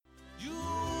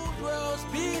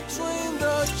between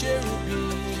the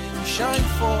cherubim, shine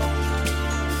forth.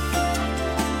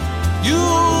 You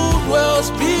dwells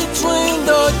between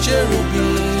the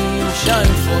cherubim,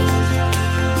 shine forth.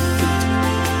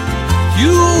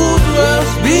 You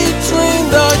dwells between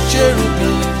the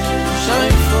cherubim,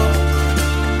 shine forth.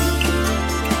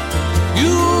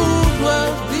 You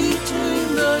dwells between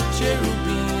the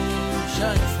cherubim,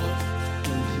 shine forth.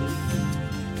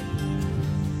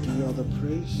 Give you all the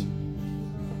praise.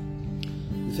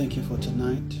 We thank you for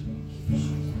tonight.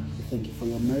 We thank you for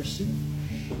your mercy.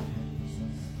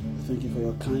 We thank you for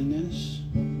your kindness.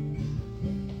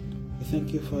 We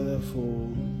thank you, Father, for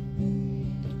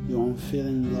your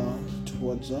unfailing love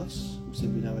towards us. We say,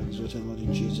 be thou exalted, Lord,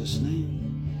 in Jesus' name.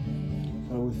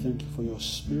 Father, we thank you for your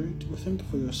spirit. We thank you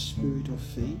for your spirit of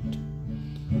faith.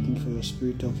 We thank you for your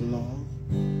spirit of love.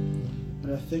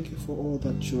 But I thank you for all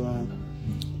that you are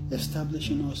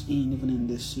establishing us in, even in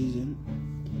this season.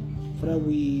 Father,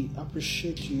 we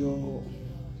appreciate your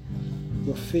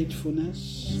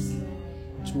faithfulness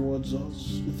towards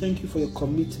us. We thank you for your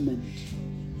commitment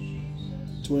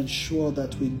to ensure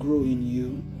that we grow in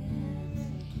you.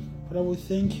 Father, we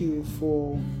thank you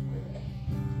for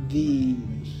the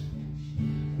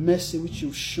mercy which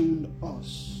you've shown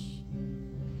us.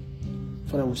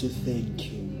 Father, we say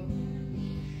thank you.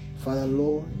 Father,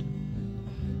 Lord,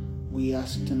 we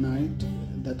ask tonight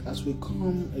that as we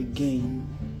come again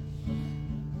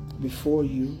before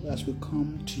you, as we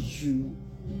come to you,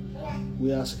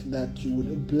 we ask that you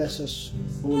would bless us,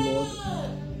 O Lord,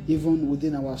 even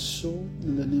within our soul,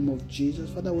 in the name of Jesus.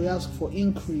 Father, we ask for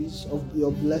increase of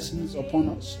your blessings upon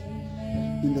us,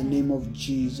 in the name of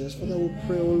Jesus. Father, we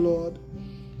pray, O Lord,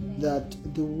 that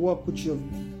the work which you have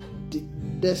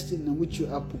destined and which you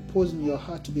are proposing in your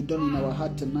heart to be done in our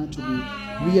heart tonight to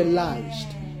be realized,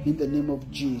 in the name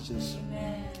of Jesus.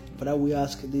 Father, we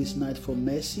ask this night for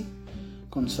mercy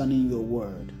concerning your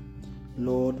word.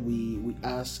 Lord, we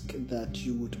ask that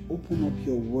you would open up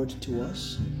your word to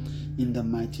us in the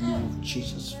mighty name of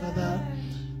Jesus. Father,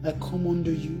 I come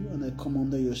under you and I come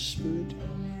under your spirit.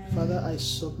 Father, I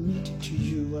submit to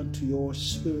you and to your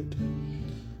spirit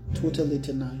totally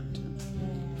tonight.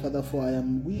 Father, for I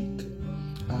am weak.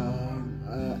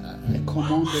 I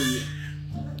come under you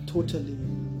totally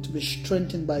to be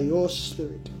strengthened by your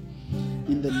spirit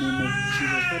in the name of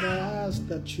Jesus. Father, I ask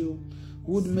that you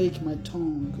would make my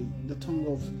tongue the tongue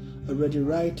of a ready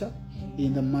writer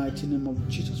in the mighty name of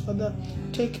Jesus. Father,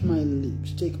 take my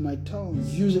lips, take my tongue,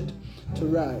 use it to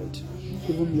write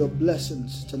even your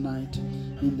blessings tonight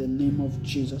in the name of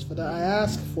Jesus. Father, I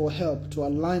ask for help to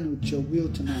align with your will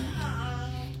tonight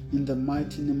in the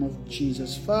mighty name of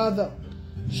Jesus. Father,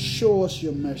 show us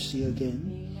your mercy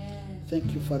again.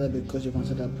 Thank you, Father, because you've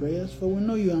answered our prayers. For we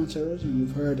know you answer us and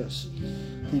you've heard us.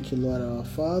 Thank you, Lord, our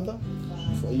Father.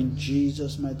 For in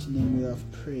Jesus' mighty name we have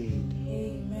prayed.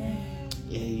 Amen.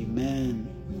 Amen.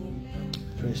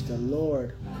 Praise the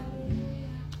Lord.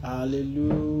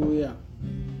 Hallelujah.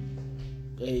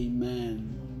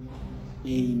 Amen.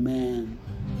 Amen.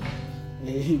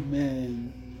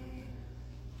 Amen.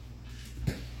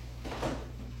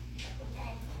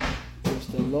 Praise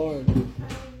the Lord.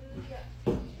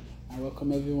 I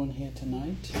welcome everyone here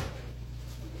tonight.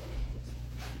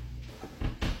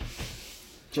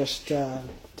 Just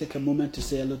take a moment to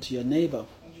say hello to your neighbor.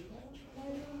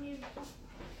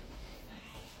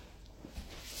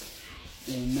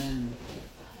 Amen.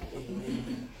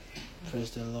 Amen.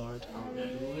 Praise the Lord.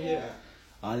 Hallelujah.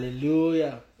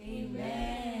 Hallelujah.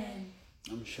 Amen.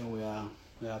 I'm sure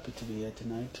we're happy to be here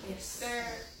tonight. Yes, sir.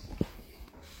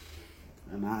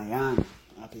 And I am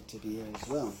happy to be here as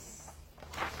well.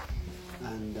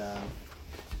 And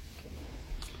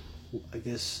I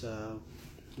guess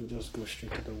we'll just go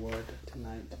straight to the word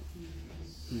tonight.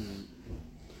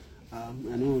 I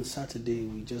know on Saturday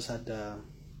we just had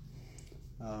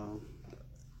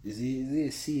is it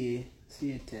a CA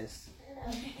test?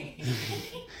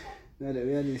 No,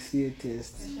 we had a CA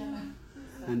test,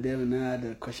 and then we now had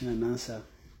a question and answer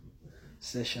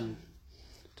session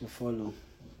to follow.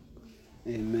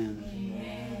 Amen.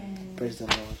 Amen. Praise the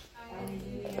Lord.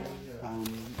 Hallelujah.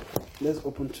 Let's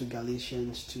open to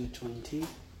Galatians 2:20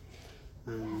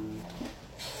 and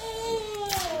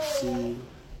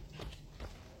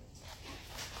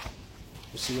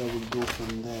see where we go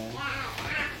from there.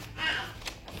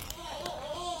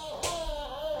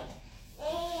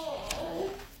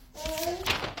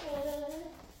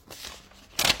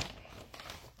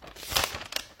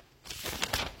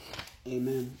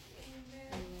 Amen.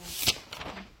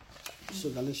 So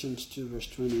Galatians 2 verse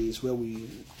 20 is where we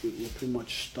pretty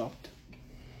much stopped.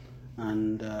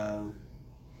 And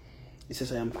It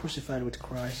says, I am crucified with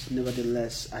Christ,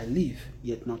 nevertheless I live,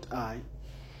 yet not I,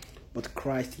 but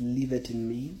Christ liveth in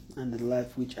me, and the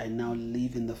life which I now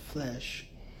live in the flesh,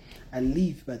 I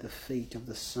live by the faith of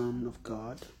the Son of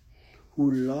God,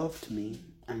 who loved me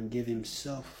and gave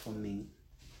himself for me.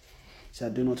 So I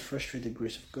do not frustrate the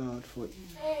grace of God, for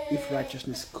if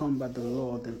righteousness come by the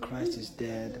law, then Christ is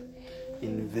dead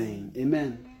in vain.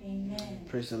 Amen. Amen.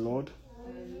 Praise the Lord.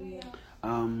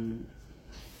 Hallelujah.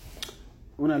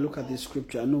 When I look at this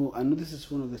scripture, I know this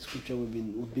is one of the scripture we've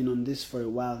been on this for a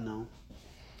while now.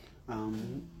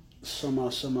 Somehow, I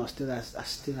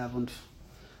still haven't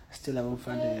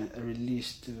found a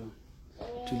release to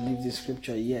leave this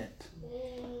scripture yet.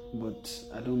 But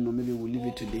I don't know, maybe we'll leave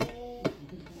it today.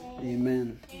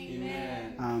 Amen.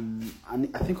 Amen. And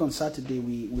I think on Saturday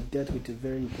we dealt with a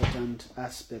very important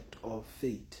aspect of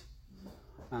faith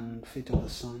and faith of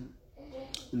the Son,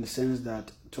 in the sense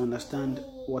that to understand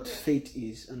what faith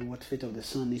is and what faith of the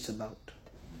Son is about.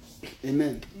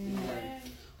 Amen.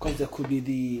 Because there could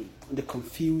be the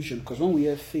confusion. Because when we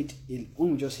hear faith,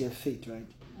 when we just hear faith, right,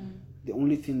 the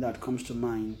only thing that comes to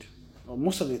mind, or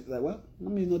most of it, like, well,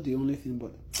 maybe not the only thing,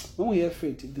 but when we hear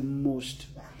faith, the most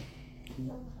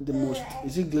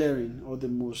is it glaring, or the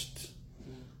most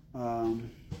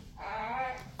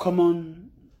common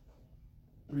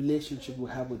relationship we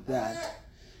have with that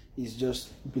is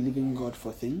just believing God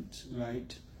for things,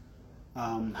 right?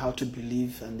 How to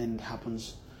believe and then it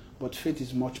happens. But faith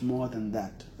is much more than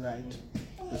that, right?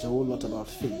 There's a whole lot about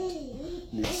faith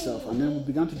in itself. And then we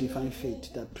began to define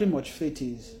faith, that pretty much faith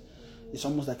is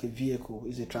almost like a vehicle,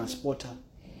 is a transporter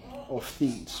of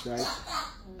things, right?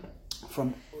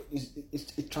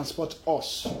 It transports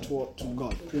us to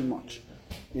God, pretty much.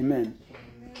 Amen.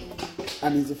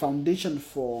 And it's the foundation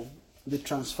for the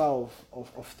transfer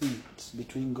of things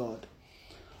between God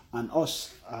and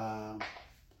us,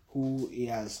 who he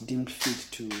has deemed fit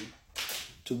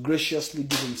to graciously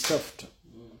give himself to.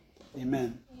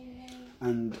 Amen.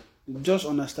 And just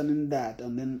understanding that,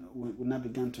 and then we now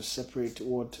began to separate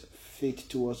what faith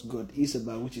towards God is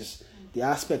about, which is the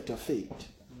aspect of faith,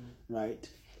 right?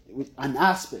 An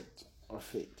aspect of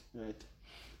faith, right?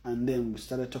 And then we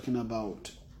started talking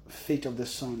about faith of the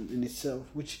Son in itself,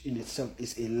 which in itself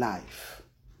is a life.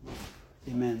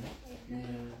 Amen.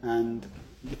 And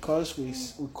because we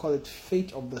call it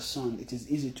faith of the Son, it is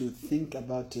easy to think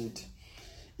about it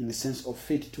in the sense of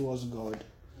faith towards God,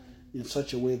 in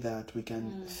such a way that we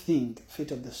can think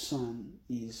faith of the Son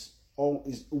works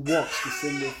the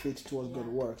same way faith towards God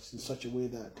works, in such a way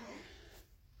that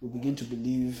we begin to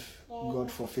believe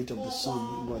God for faith of the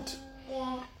Son, but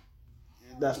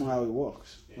that's not how it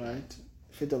works, right?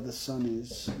 Faith of the Son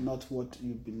is not what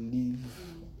you believe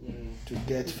to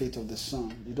get faith of the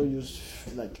Son. You don't use,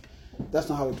 that's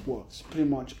not how it works. Pretty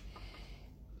much,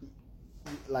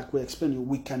 like we explained,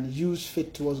 we can use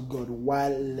faith towards God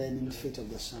while learning faith of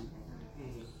the Son,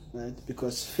 right?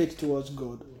 Because faith towards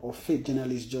God, or faith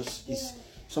generally, is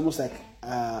almost like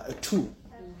a tool,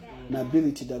 an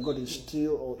ability that God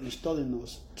installed in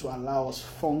us to allow us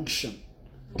function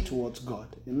towards God.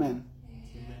 Amen.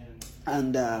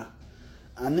 And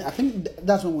I think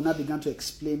that's when we now began to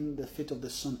explain the faith of the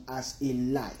Son as a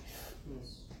life,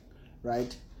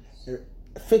 right?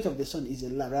 Faith of the Son is a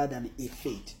life rather than a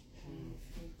faith,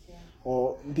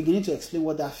 or beginning to explain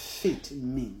what that faith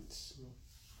means.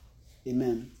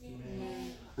 Amen.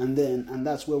 And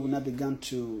that's where we now began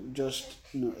to just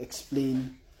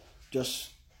explain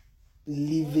just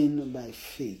living by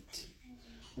faith,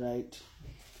 right?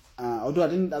 Although I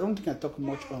don't think I talked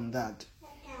much on that,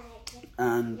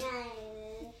 and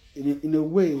in a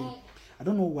way, I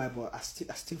don't know why, but I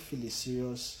still feel it's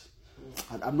serious.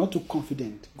 I'm not too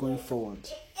confident going forward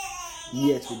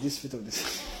yet with this faith of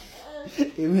this.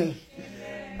 Amen.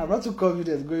 I'm not too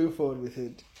confident going forward with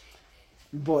it,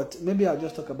 but maybe I'll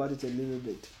just talk about it a little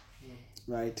bit,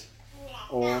 right?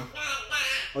 Or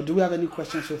do we have any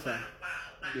questions so far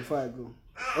before I go?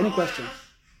 Any questions?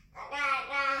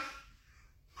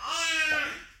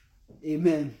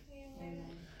 Amen.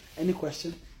 Any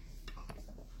question?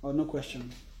 Or no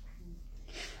question?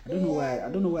 I don't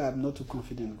know why I'm not too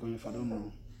confident going for. I don't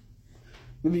know.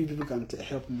 Maybe people can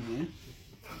help me.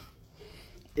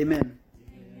 Amen.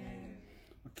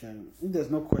 Okay. If there's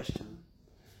no question,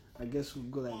 I guess we'll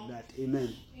go like that.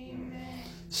 Amen.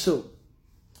 So,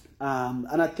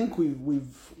 and I think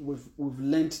we've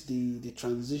learned the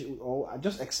transition, or I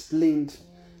just explained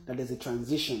that there's a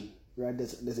transition, right?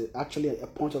 There's actually a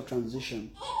point of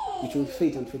transition between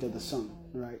faith and faith of the Son,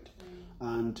 right?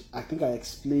 And I think I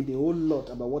explained a whole lot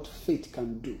about what faith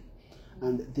can do,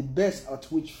 and the best at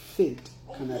which faith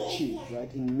can achieve,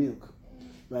 right, in milk,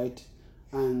 right?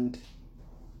 And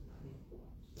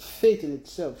faith in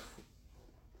itself,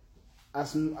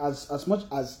 as much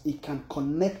as it can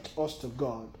connect us to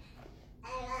God,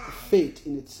 faith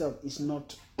in itself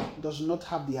does not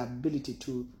have the ability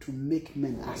to make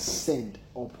men ascend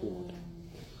upward.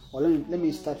 Or let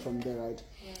me start from there, right?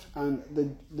 And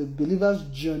the believer's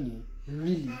journey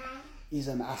really is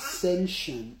an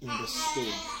ascension in the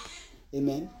spirit.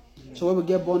 Amen. So when we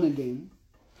get born again,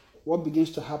 what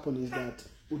begins to happen is that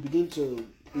we begin to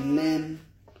learn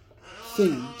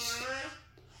things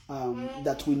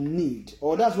that we need.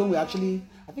 Or that's when we actually,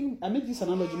 I think I made this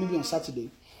analogy maybe on Saturday,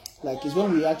 like it's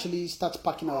when we actually start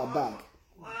packing our bag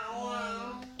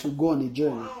to go on a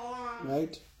journey,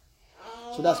 right?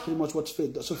 So that's pretty much what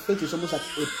faith does. So faith is almost like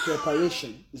a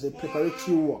preparation. It's a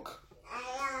preparatory work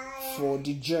for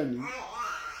the journey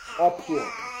upward.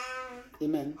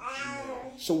 Amen.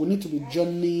 So we need to be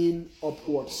journeying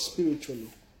upward spiritually.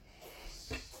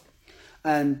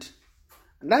 And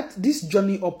this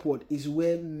journey upward is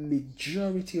where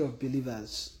majority of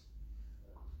believers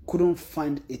couldn't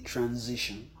find a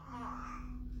transition.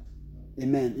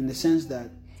 Amen. In the sense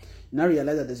that you now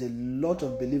realize that there's a lot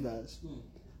of believers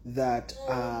that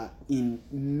are in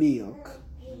milk,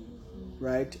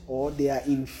 right? Or they are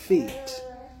in faith.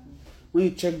 When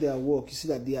you check their work, you see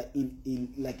that they are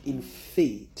in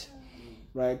faith,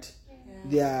 right?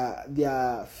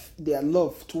 Their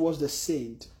love towards the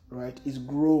saint, right, is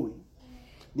growing.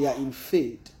 They are in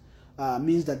faith.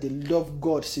 Means that they love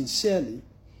God sincerely.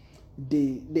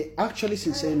 They actually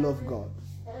sincerely love God,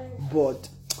 but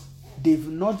they've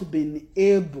not been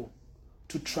able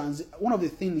to transit. One of the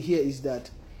things here is that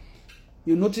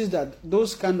you notice that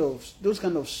those kind of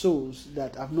souls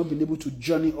that have not been able to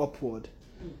journey upward,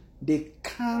 they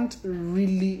can't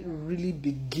really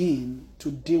begin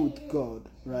to deal with God,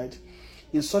 right,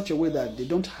 in such a way that they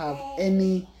don't have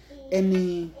any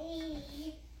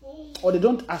or they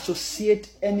don't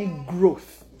associate any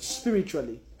growth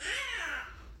spiritually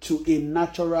to a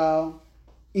natural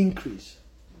increase.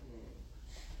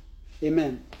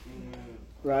 Amen.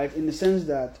 Right? In the sense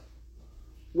that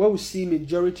what we see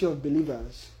majority of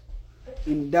believers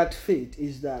in that faith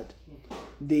is that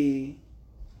they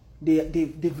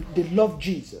love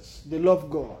Jesus, they love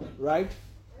God, right?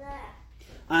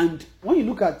 And when you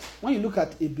look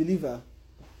at a believer,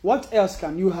 what else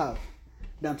can you have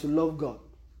than to love God,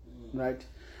 right?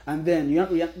 And then you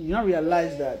now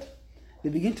realize that they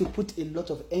begin to put a lot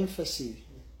of emphasis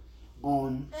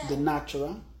on the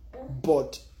natural,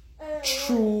 but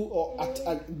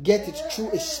get it through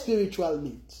a spiritual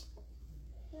means.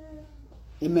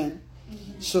 Amen.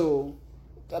 So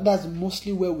that's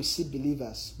mostly where we see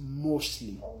believers,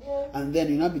 mostly. And then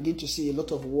you now begin to see a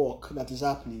lot of work that is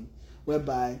happening,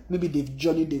 whereby maybe they've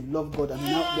journeyed, they've loved God, and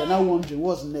they're now wondering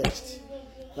what's next,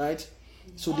 right?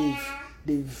 So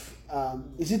they've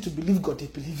is it to believe God? They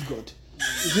believe God.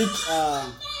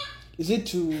 Is it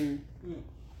to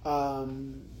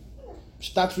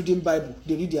start reading Bible?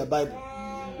 They read their Bible,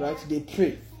 right? They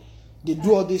pray, they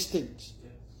do all these things.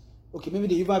 Okay, maybe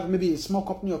they even have maybe a small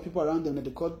company of people around them that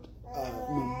they call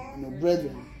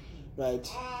brethren, right?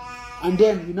 And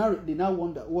then they now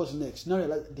wonder what's next. Now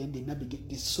realize, then they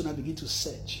begin to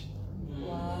search.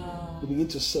 Wow. They begin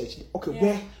to search.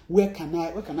 Okay, where can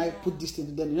I put this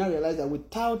thing? Then you now realize that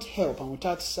without help and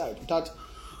without sight, without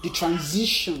the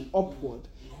transition upward,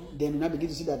 then you now begin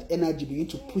to see that energy begin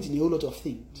to put in a whole lot of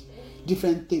things,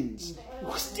 different things,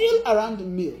 still around the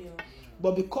mill,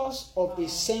 but because of a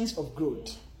sense of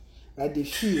growth, right? They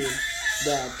feel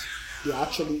that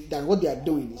what they are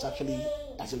doing is actually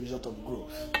as a result of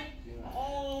growth.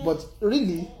 But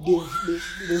really,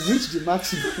 they've reached the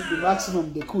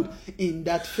maximum they could in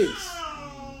that phase.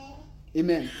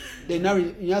 Amen. They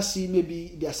now see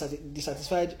maybe they are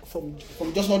dissatisfied from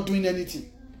just not doing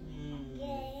anything.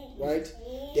 Right?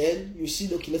 Then you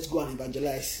see, okay, let's go and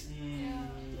evangelize.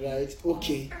 Right?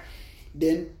 Okay.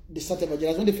 Then they start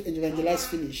evangelize. When they evangelize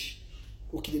finish,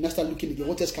 okay, they now start looking again.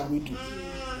 What else can we do?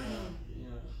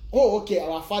 Oh, okay,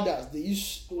 our fathers,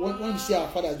 when we see our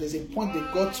fathers, there's a point they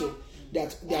got to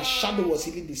that their shadow was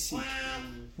healing the sick.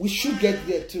 We should get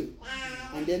there too.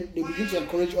 And then they begin to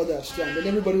encourage others too. And then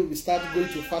everybody will start going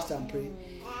to fast and pray.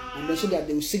 And then so that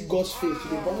they will seek God's face.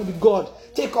 Maybe God,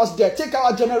 take us there, take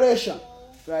our generation.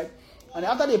 Right? And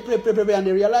after they pray, and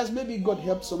they realize maybe God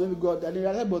helped, so maybe God, and they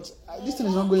realize, but this thing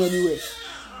is not going anywhere.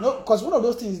 No, because one of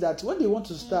those things that when they want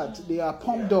to start, they are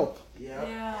pumped up.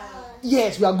 Yeah.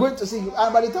 Yes, we are going to sing.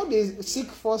 And by the time they seek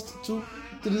first 2,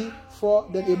 3, 4,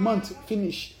 then a month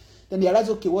finish, then they realize,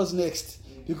 okay, what's next?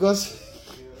 Because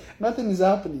nothing is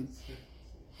happening.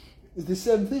 It's the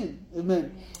same thing.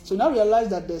 Amen. So now realize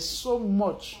that there's so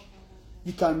much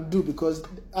you can do, because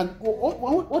and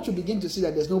what you begin to see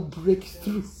that there's no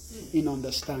breakthrough in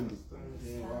understanding.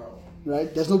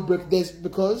 Right? There's no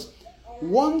because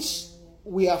once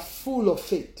we are full of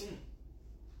faith,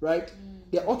 right,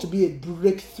 there ought to be a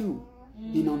breakthrough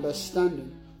in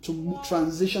understanding to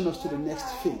transition us to the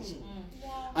next phase.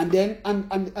 And then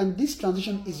and this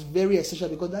transition is very essential,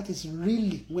 because that is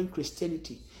really when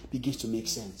Christianity begins to make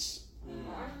sense.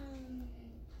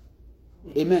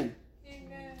 Amen.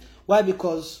 Why?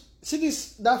 Because see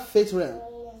that faith realm,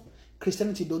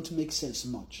 Christianity don't make sense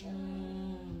much.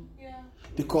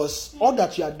 Because all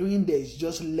that you are doing there is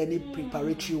just learning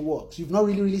preparatory works. You've not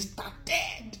really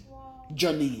started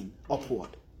journeying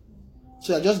upward.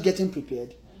 So you're just getting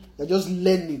prepared. You're just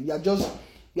learning.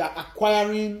 You're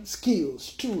acquiring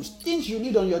skills, tools, things you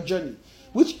need on your journey,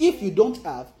 which if you don't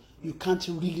have, you can't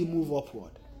really move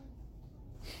upward.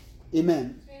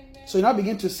 Amen. So you now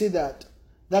begin to see that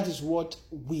is what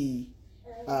we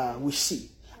see.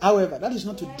 However, that is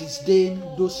not to disdain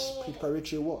those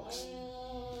preparatory works.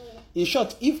 In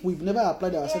short, if we've never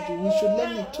applied ourselves, we should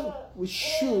learn it too. We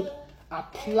should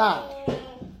apply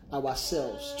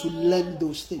ourselves to learn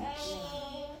those things,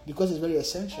 because it's very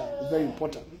essential. It's very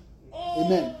important.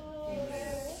 Amen.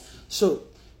 So,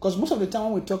 because most of the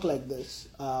time when we talk like this,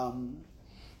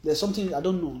 there's something, I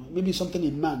don't know, maybe something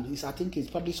in man. I think it's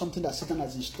probably something that Satan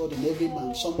has installed in every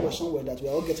man, somewhere that we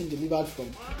are all getting delivered from.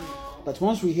 But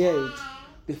once we hear it,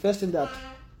 the first thing that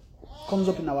comes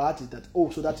up in our heart is that, oh,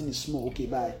 so that thing is small. Okay,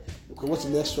 bye. Okay, what's the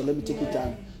next one? Let me take it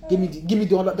down. Give me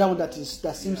the one, that one that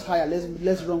seems higher.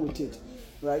 Let's run with it,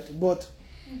 right? But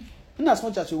in as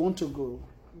much as we want to grow,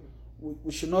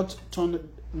 we should not turn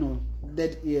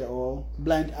dead ear or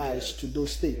blind eyes to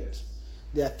those things.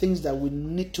 There are things that we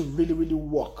need to really, really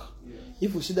work.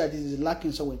 If we see that it is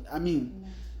lacking somewhere, I mean,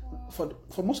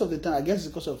 for most of the time, I guess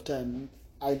because of time,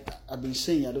 I've been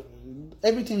saying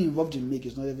everything involved in make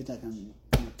is not everything I can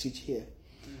teach here,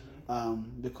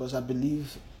 because I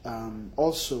believe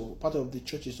also part of the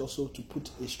church is also to put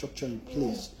a structure in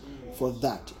place for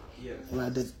that.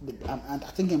 Right? And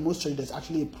I think in most churches there's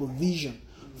actually a provision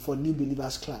for new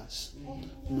believers class,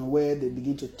 where they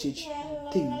begin to teach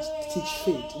things, teach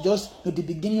faith. Just at the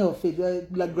beginning of faith, where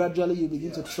like gradually you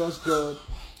begin to trust God.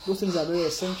 Those things are very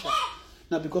essential.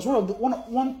 Now, because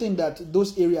one thing that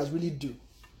those areas really do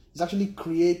is actually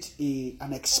create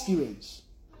an experience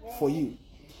for you.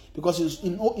 Because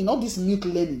in all this milk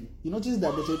learning, you notice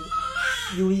that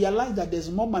you realize that there's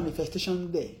more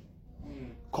manifestation there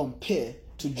compared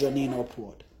to journeying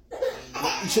upward.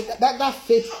 So that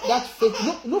faith,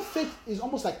 faith is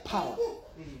almost like power.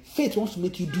 Faith wants to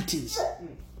make you do things.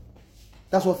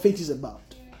 That's what faith is about,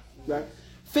 right?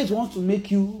 Faith wants to make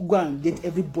you go and get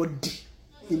everybody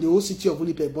in the whole city of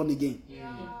Winnipeg born again,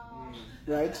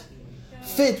 right?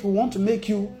 Faith will want to make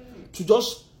you to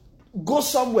just go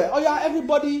somewhere. Oh yeah,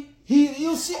 everybody,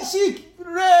 you seek,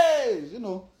 raise.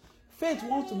 Faith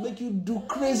wants to make you do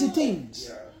crazy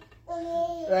things,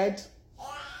 right?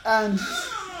 And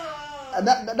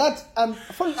that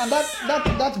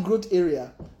growth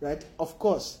area, right? Of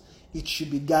course, it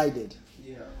should be guided.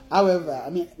 However, I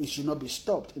mean, it should not be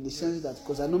stopped in the sense that,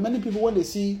 because I know many people, when they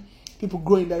see people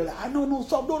growing, they're like, no,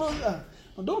 stop, no,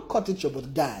 don't cut it short,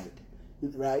 but guide,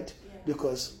 right?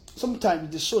 Because sometimes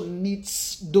the soul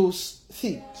needs those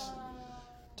things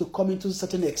to come into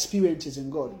certain experiences in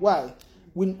God. Why?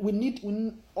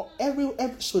 Every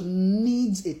episode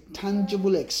needs a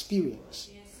tangible experience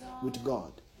with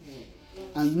God.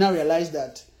 And you now realize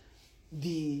that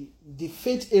the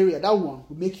faith area, that one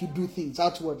will make you do things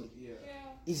outwardly,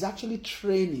 is actually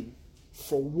training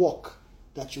for work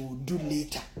that you will do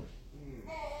later.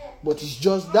 But it's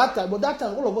just that time. But that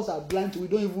time, all of us are blind to, we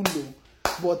don't even know.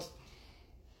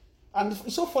 And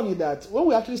it's so funny that when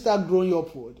we actually start growing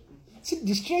upward, see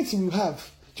the strength we have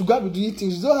to go and be doing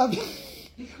things,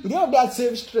 we don't have that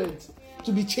same strength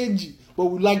to be changing. But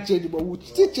we like changing, but we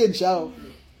still change how.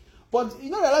 But you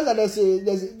don't realize that there's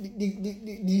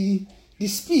the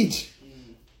speed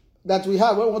that we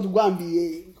have when we want to go and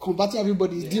be converting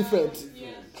everybody is different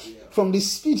from the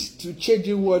speed to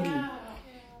changing worldly.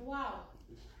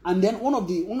 And then one of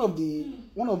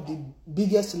the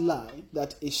biggest lie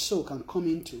that a soul can come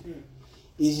into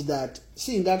is that,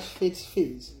 see, in that faith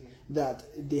phase, that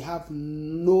they have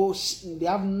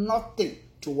nothing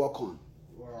to work on.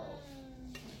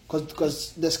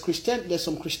 Because there's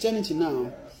some Christianity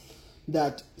now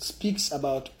that speaks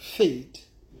about faith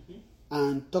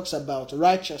and talks about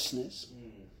righteousness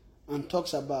and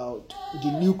talks about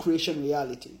the new creation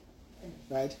reality,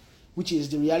 right? Which is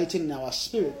the reality in our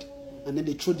spirit, and then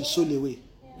they throw the soul away.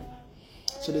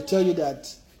 So they tell you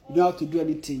that you don't have to do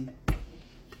anything.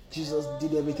 Jesus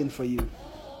did everything for you.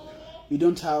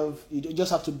 You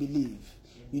just have to believe.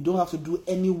 You don't have to do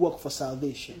any work for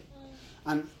salvation.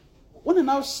 And when I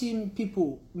now see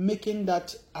people making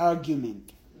that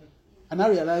argument, and I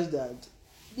realize that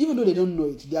even though they don't know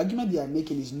it, the argument they are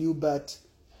making is new birth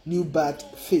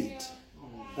faith.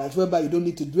 Right? Whereby you don't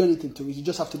need to do anything to it, you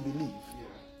just have to believe.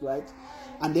 Right?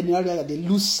 And then they realize that they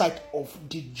lose sight of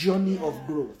the journey of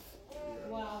growth.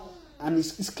 Wow. And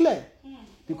it's clear.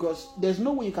 Because there's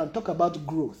no way you can talk about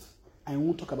growth and you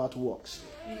won't talk about works.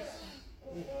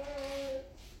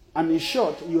 And in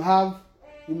short, you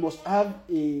must have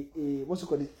a what's it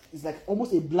called? It's like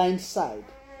almost a blind side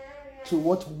to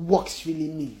what works really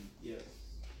mean. Yes.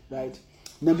 Right?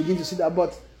 And then begin to see that.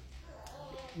 But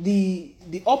the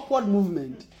upward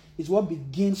movement is what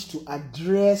begins to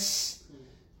address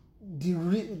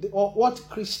what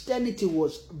Christianity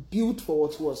was built for,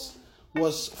 what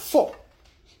was for.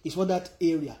 Is what that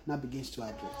area now begins to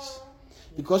address.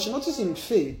 Because you notice in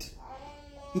faith,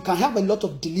 you can have a lot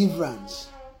of deliverance,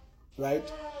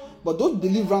 right? But those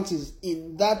deliverances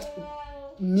in that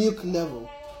milk level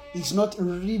is not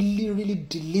really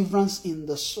deliverance in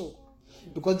the soul.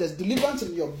 Because there's deliverance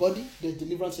in your body, there's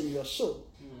deliverance in your soul,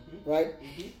 right?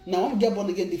 Now when we get born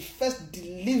again, the first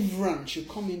deliverance you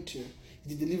come into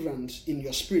is the deliverance in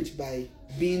your spirit by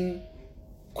being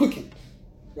quickened,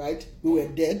 right? We were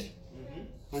dead.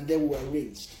 And then we were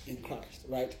raised in Christ,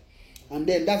 right? And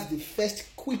then that's the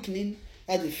first quickening,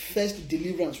 that's the first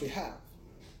deliverance we have.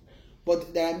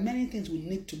 But there are many things we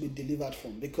need to be delivered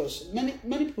from, because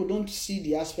many people don't see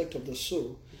the aspect of the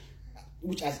soul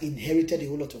which has inherited a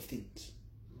whole lot of things.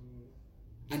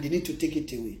 And they need to take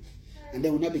it away. And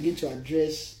then we now begin to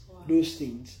address those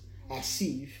things as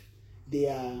if they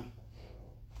are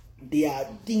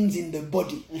things in the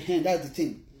body. That's the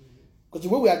thing. Because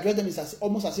the way we address them is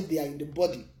almost as if they are in the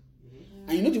body.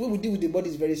 And you know the way we deal with the body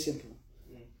is very simple.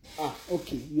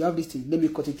 Okay, you have this thing, let me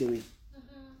cut it away.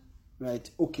 Right,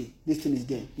 okay, this thing is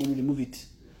there, let me remove it.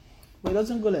 But it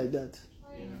doesn't go like that.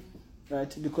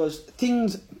 Right, because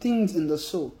things in the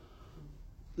soul,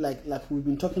 like we've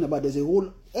been talking about, there's a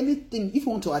whole, anything, if you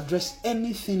want to address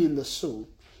anything in the soul,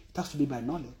 it has to be by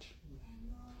knowledge.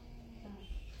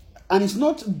 And it's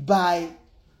not by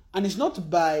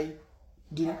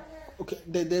the, okay,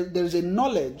 there is a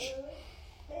knowledge,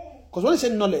 because when I say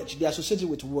knowledge, they associate it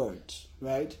with words,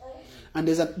 right? And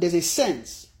there's a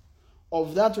sense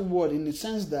of that word, in the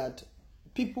sense that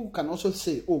people can also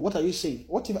say, oh, what are you saying?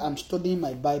 What if I'm studying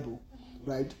my Bible,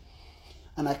 right?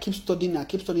 And I keep studying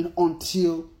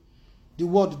until the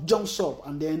word jumps up,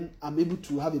 and then I'm able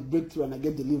to have a breakthrough and I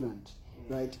get deliverance,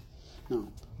 right? Now,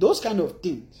 those kind of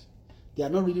things, they are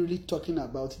not really talking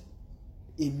about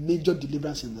a major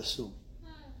deliverance in the soul.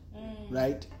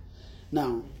 Right?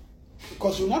 Now,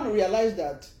 because you now realize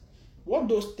that what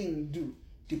those things do,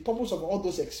 the purpose of all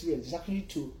those experiences is actually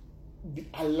to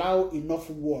allow enough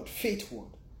faith word,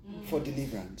 for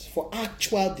deliverance, for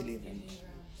actual deliverance.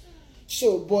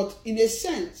 So, but in a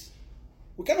sense,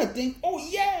 we kind of think, oh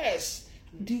yes,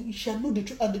 you shall know the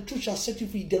truth, and the truth shall set you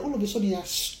free. Then all of a sudden you have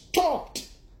stopped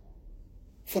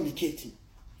fornicating.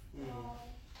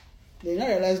 Then I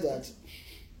realize that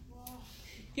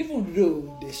even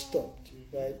though they stopped,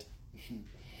 right,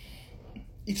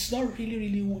 it's not really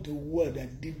the word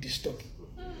that did the stopping.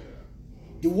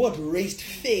 The word raised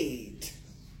faith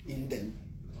in them,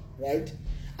 right?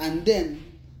 And then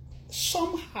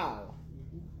somehow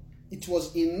it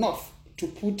was enough to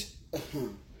put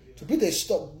a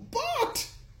stop. But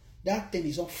that thing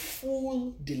is not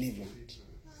full deliverance,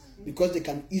 because they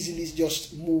can easily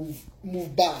just move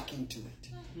back into it.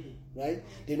 Right?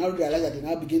 They now realize that they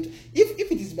now begin to,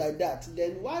 if it is by that,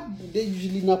 then why do they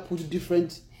usually not put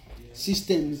different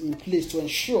systems in place to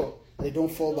ensure they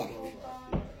don't fall back?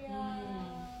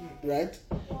 Right?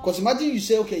 Because imagine you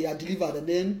say, okay, you are delivered, and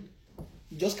then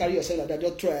you just carry yourself like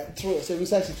that, just throw yourself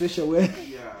inside a situation where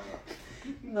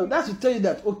no, that's to tell you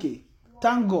that, okay,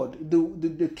 thank God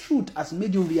the truth has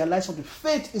made you realize something.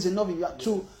 Faith is enough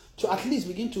to at least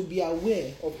begin to be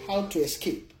aware of how to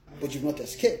escape, but you've not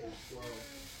escaped.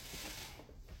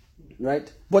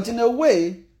 Right? But in a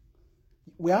way,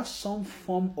 we have some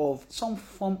form of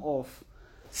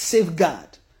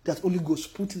safeguard that Holy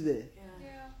Ghost put there.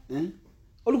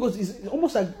 Holy Ghost is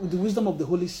almost like the wisdom of the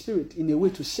Holy Spirit in a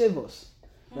way to save us.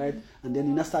 Right? And then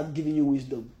he now start giving you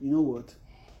wisdom. You know what?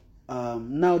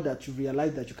 Now that you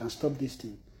realize that you can stop this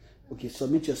thing, okay,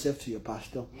 submit yourself to your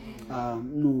pastor.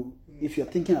 No, if you're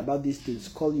thinking about these things,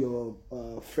 call your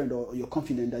friend or your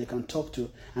confidant that you can talk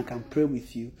to and can pray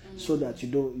with you, so that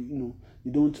you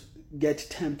don't get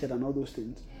tempted and all those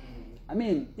things. I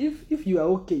mean, if you are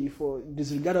okay for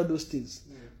disregard all those things,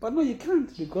 but no, you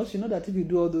can't, because you know that if you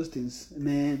do all those things,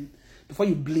 man, Before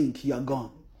you blink, you are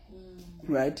gone.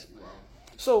 Right?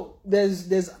 So there's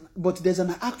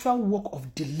an actual work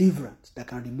of deliverance that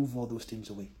can remove all those things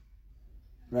away.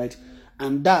 Right?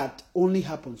 And that only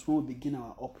happens when we begin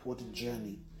our upward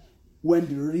journey. When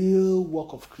the real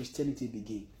work of Christianity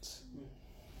begins.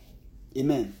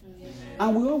 Amen.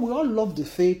 And we all love the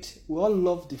faith. We all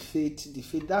love the faith,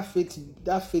 that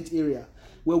faith area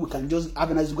where we can just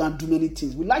organize, go and do many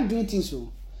things. We like doing things.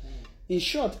 So, in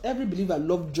short, every believer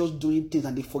loves just doing things,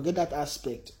 and they forget that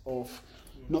aspect of.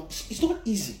 No, it's not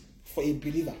easy for a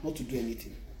believer not to do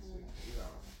anything.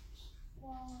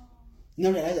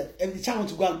 Now realize that every time I want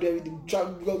to go and do everything,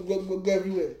 go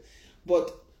everywhere.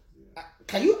 But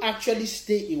can you actually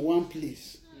stay in one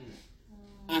place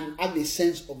and have a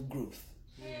sense of growth?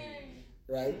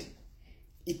 Right?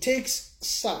 It takes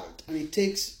sight and it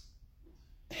takes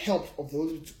help of the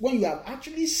Holy Spirit. When you have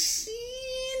actually seen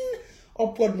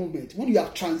upward movement, when you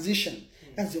have transitioned,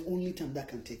 that's the only time that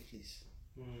can take place.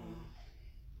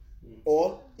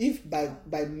 Or if by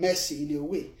mercy, in a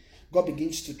way, God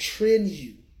begins to train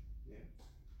you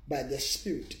by the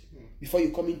Spirit before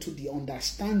you come into the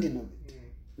understanding of it,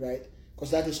 right?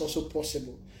 Because that is also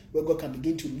possible, where God can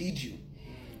begin to lead you,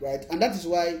 right? And that is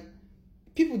why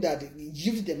people that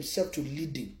give themselves to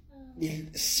leading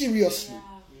seriously,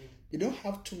 they don't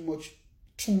have too much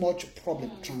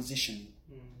problem transitioning.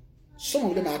 Some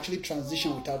of them actually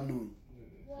transition without knowing.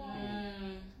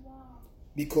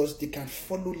 Because they can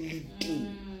follow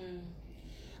leading.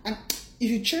 And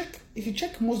if you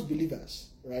check most believers,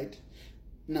 right?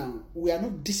 Now, we are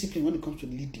not disciplined when it comes to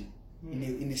leading,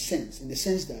 in a sense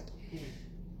that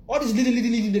all this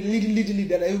leading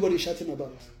that everybody is shouting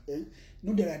about.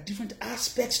 No, there are different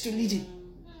aspects to leading.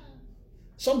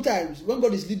 Sometimes when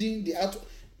God is leading the out,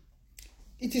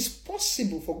 it is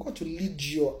possible for God to lead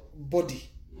your body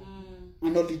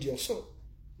and not lead your soul.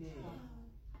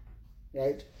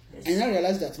 Right? And I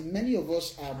realize that many of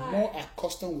us are more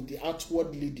accustomed with the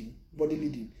outward leading, body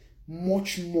leading,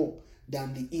 much more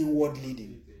than the inward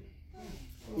leading.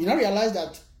 You now realize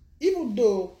that even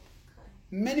though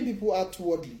many people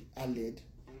outwardly are led,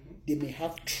 they may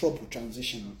have trouble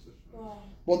transitioning.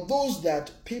 But those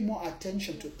that pay more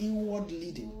attention to inward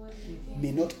leading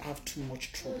may not have too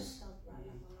much trouble.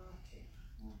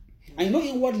 And you know,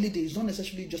 inward leading is not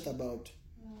necessarily just about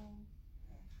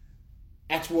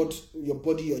outward, your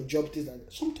body, your job, things like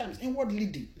that. Sometimes inward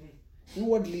leading,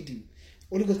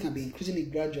 Holy Ghost can be increasing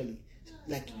it gradually,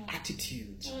 like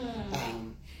attitudes,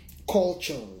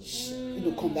 cultures,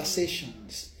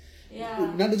 conversations.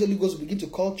 Now the Holy Ghost begin to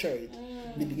culture it,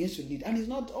 and it begins to lead. And it's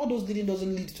not, all those leading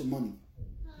doesn't lead to money,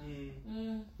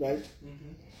 right?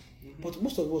 But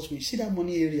most of us, we see that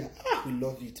money area, we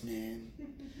love it, man.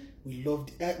 We love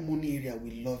that money area,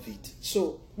 we love it.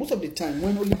 So most of the time,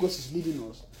 when Holy Ghost is leading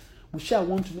us, we shall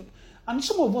want to know. And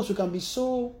some of us, we can be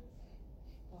so,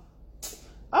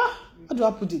 how do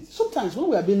I put it? Sometimes when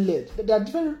we are being led, there are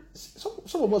different,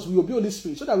 some of us, we obey Holy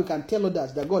Spirit so that we can tell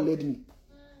others that God led me.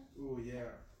 Oh, yeah.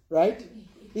 Right?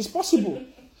 It's possible.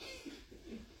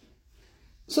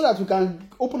 So that we can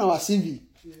open our CV.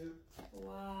 Yeah.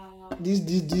 Wow.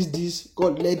 This,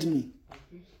 God led me.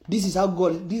 This is how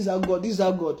God.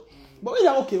 But we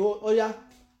are okay. Oh yeah,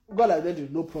 God led you,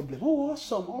 no problem. Oh,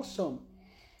 awesome.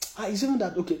 It's even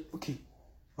that, okay.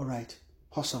 All right.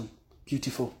 Awesome.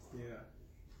 Beautiful. Yeah.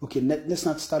 Okay, let's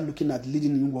not start looking at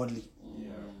leading inwardly. Yeah.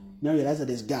 Now realize that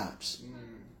there's gaps.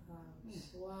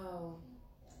 Wow.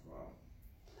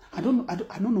 I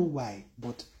don't know why,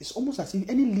 but it's almost as if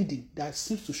any leading that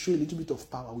seems to show a little bit of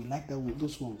power, we like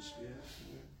those ones. Yeah.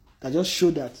 That just show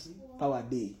that power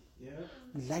day. Yeah.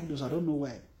 We like those. I don't know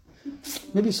why.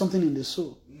 Maybe it's something in the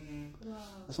soul.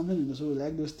 Something in the soul. We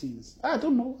like those things. I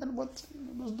don't know. But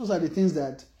those are the things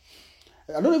that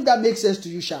I don't know if that makes sense to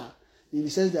you, Sha. In the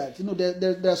sense that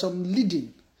there are some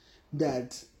leading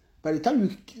that by the time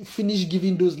you finish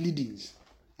giving those leadings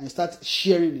and start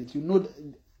sharing it,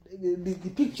 the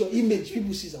picture image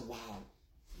people see is wow,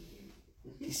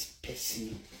 this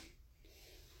person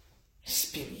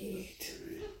spirit.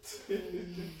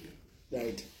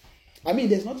 Right. I mean,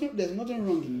 there's nothing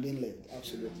wrong in being led,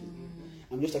 absolutely.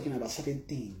 I'm just talking about certain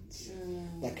things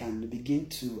that can begin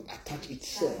to attach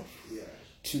itself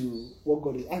to what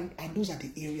God is. And those are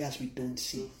the areas we don't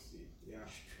see. Yeah.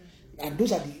 And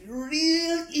those are the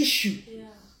real issue. Yeah.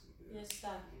 Yes, sir.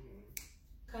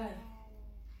 Okay.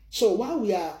 So while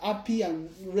we are happy and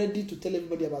ready to tell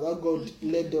everybody about how God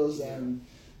led us and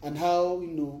how,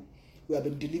 we have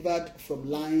been delivered from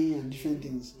lying and different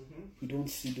things, we don't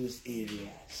see those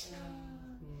areas.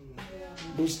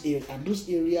 Those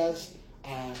areas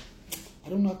are, I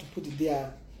don't know how to put it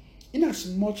there, in as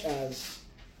much as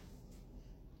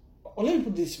or let me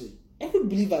put it this way, every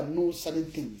believer knows certain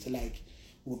things like,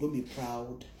 oh, don't be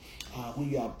proud. When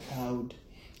you are proud,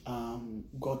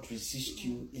 God resists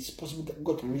you. It's possible that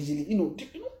God can easily,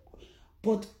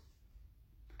 but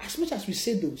as much as we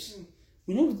say those,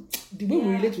 we know the way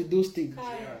we relate with those things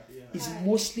is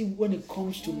mostly when it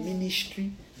comes to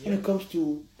ministry, when it comes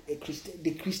to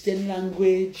the Christian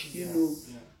language,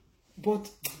 But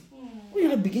when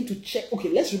you begin to check, okay,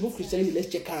 let's remove Christianity, let's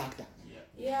check character.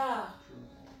 Yeah.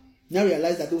 Now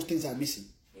realize that those things are missing.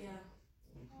 Yeah.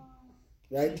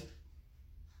 Right?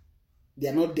 They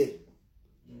are not there.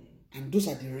 And those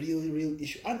are the real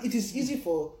issue. And it is easy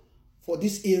for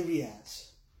these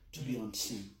areas to be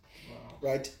unseen. Wow.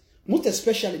 Right? Most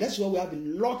especially, that's why we have a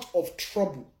lot of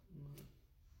trouble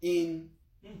in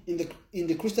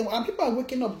the Christian world. And people are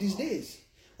waking up these days.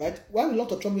 Right? We have a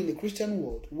lot of trouble in the Christian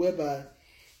world whereby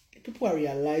people are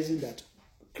realizing that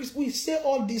we say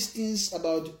all these things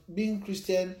about being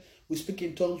Christian, we speak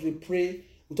in tongues, we pray,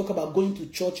 we talk about going to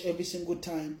church every single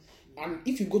time. And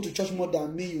if you go to church more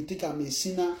than me, you think I'm a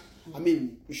sinner. I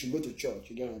mean, you should go to church.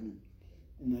 You get what I mean?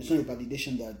 It's not a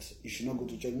validation that you should not go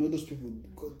to church. Those people,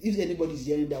 if anybody is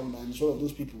hearing that one, and it's one of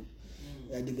those people,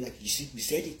 they'll be like, you see, we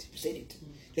said it.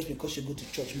 Just because you go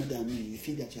to church more than me, you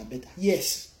feel that you are better.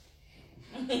 Yes.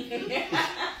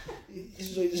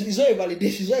 It's not a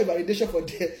validation. It's not a validation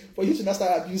for you to not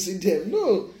start abusing them.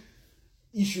 No,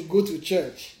 you should go to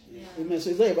church. Yeah. Amen.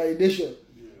 So it's not a validation.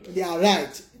 Yeah. They are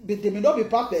right. They may not be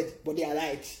perfect, but they are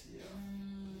right.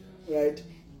 Yeah. Right.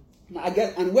 Now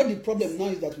again, and where the problem now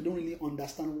is that we don't really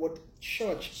understand what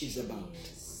church is about.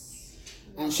 Yes.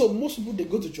 And so most people, they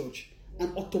go to church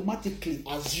and automatically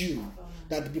assume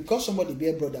that because somebody be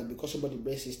a brother and because somebody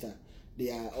be a sister,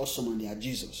 they are awesome and they are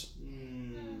Jesus.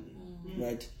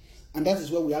 Right? And that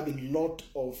is where we have a lot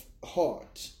of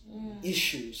hurt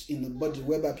issues in the body,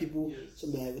 whereby people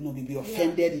will be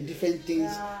offended in different things.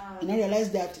 Yeah. And I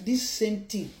realize that this same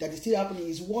thing that is still happening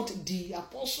is what the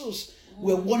apostles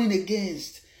were warning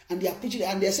against. And they are preaching,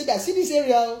 and they said that, see, this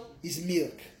area is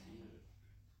milk.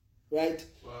 Right?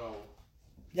 Wow.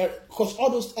 Because all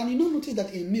those, and notice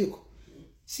that in milk,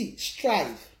 see,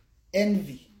 strife,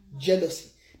 envy,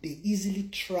 jealousy, they easily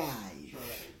thrive.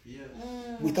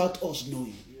 Without us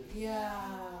knowing. Yeah,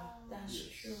 that's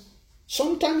true.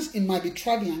 Sometimes it might be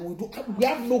thriving and we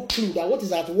have no clue that what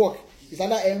is at work is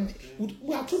either envy.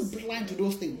 We are too blind to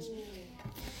those things.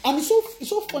 And it's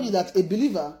so funny that a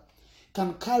believer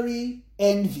can carry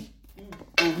envy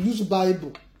and use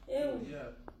Bible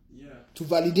to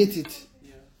validate it.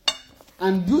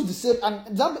 And use the same,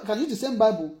 and can use the same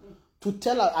Bible to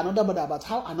tell another brother about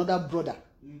how another brother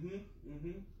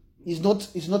is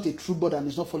not a true brother and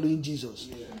is not following Jesus.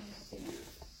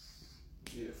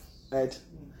 Right?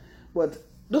 But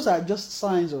those are just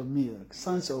signs of milk,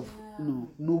 signs of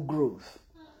no growth.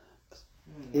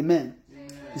 Amen.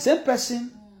 The same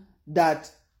person that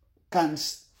can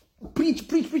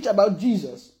preach about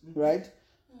Jesus, right,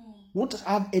 won't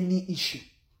have any issue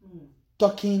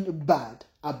talking bad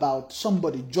about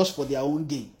somebody just for their own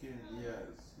gain.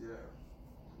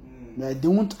 Right? They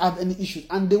won't have any issues,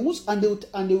 and they will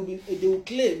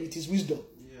claim it is wisdom.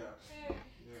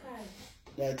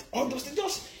 Right? All those things,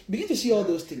 just begin to see all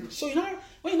those things. So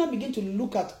when you now begin to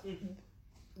look at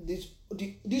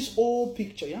this whole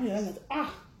picture, you realize that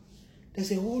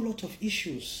there's a whole lot of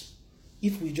issues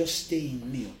if we just stay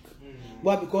in milk.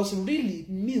 Why? Because really,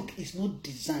 milk is not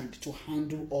designed to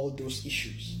handle all those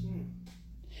issues.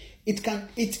 It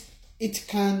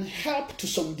can help to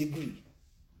some degree,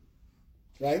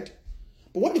 right?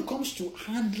 But when it comes to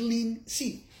handling,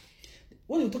 see,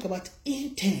 when we talk about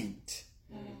intent,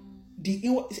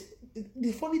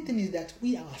 the funny thing is that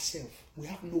we ourselves, we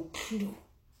have no clue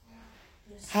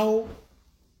how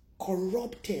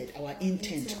corrupted our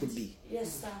intent could be.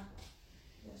 Yes, sir.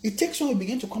 It takes when we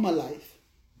begin to come alive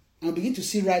and begin to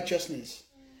see righteousness,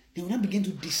 then we now begin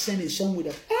to discern in some way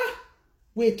that,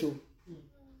 wait,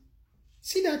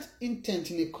 see that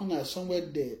intent in a corner somewhere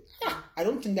there. I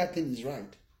don't think that thing is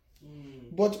right.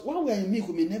 But while we are in milk,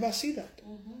 we may never see that.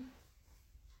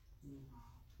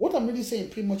 What I'm really saying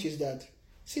pretty much is that,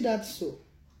 see that, so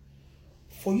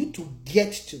for you to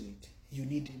get to it, you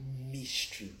need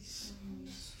mysteries.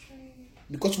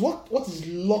 Because what is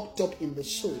locked up in the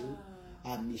soul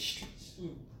are mysteries.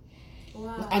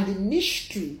 Wow. And the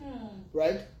mystery,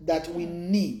 right, that we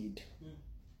need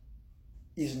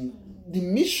is the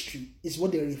mystery is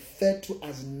what they refer to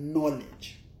as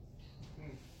knowledge.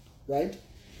 Right?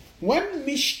 When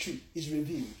mystery is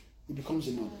revealed, it becomes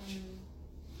a knowledge.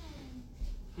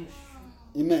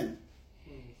 Amen.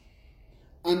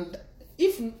 And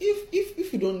if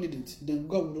you don't need it, then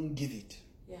God wouldn't give it.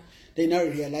 Yeah. Then now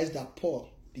realize that Paul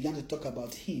began to talk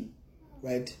about him,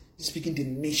 right? Speaking the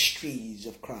mysteries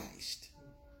of Christ,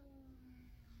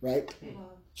 right?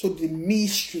 So the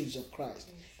mysteries of Christ.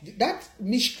 That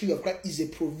mystery of Christ is a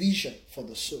provision for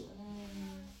the soul.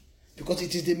 Because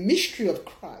it is the mystery of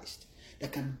Christ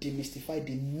that can demystify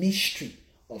the mystery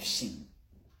of sin.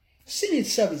 Sin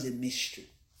itself is a mystery.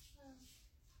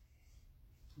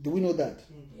 Do we know that?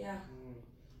 Yeah.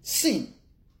 Sin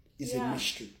is a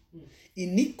mystery.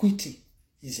 Iniquity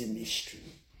is a mystery.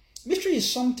 Mystery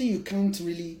is something you can't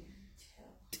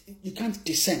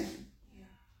discern.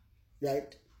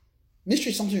 Right?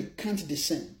 Mystery is something you can't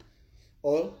discern.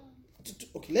 Or,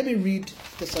 okay, let me read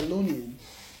Thessalonians.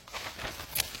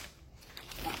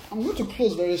 I'm going to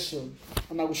close very soon,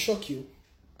 and I will shock you.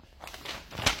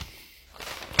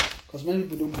 Because many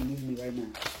people don't believe me right now.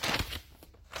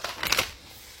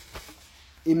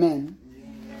 Amen.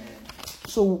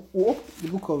 So we open the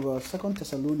book of 2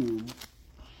 Thessalonians.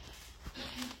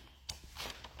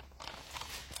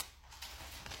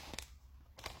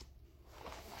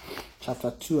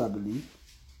 Chapter 2, I believe.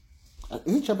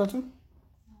 Is it chapter 2?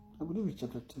 I believe it's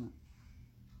chapter 2.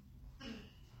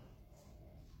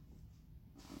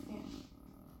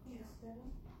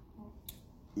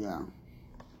 Yeah.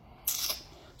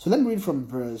 So let me read from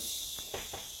verse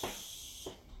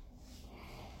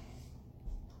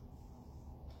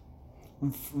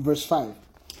 5.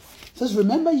 It says,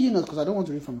 remember ye not, because I don't want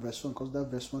to read from verse 1, because that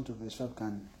verse 1 to verse 5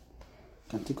 can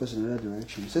take us in another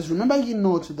direction. It says, remember ye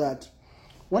not that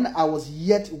when I was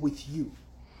yet with you,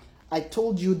 I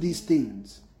told you these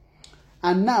things.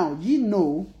 And now ye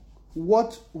know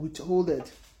what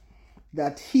withholdeth,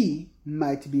 that he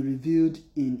might be revealed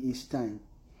in his time.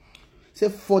 Say,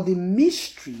 for the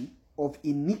mystery of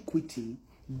iniquity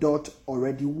doth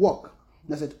already work.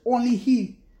 That said, only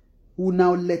he who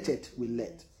now letteth will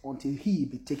let, until he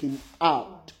be taken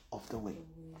out of the way.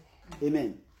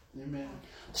 Amen. Amen.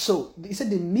 So, he said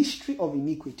the mystery of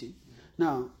iniquity.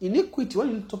 Now, iniquity,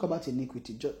 when you talk about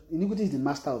iniquity, iniquity is the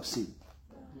master of sin.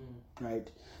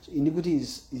 Right? So, iniquity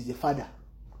is the father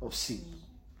of sin.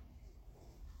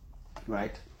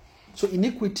 Right? So,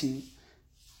 iniquity,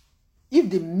 if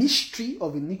the mystery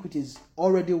of iniquity is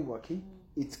already working,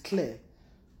 it's clear.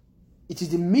 It is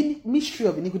the mystery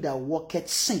of iniquity that worketh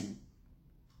sin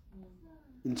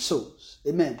in souls.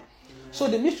 Amen. So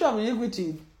the mystery of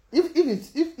iniquity,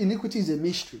 if iniquity is a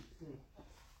mystery,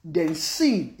 then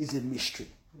sin is a mystery.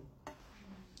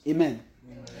 Amen.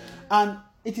 And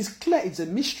it is clear it's a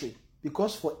mystery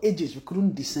because for ages we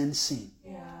couldn't discern sin.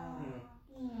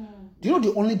 Do you know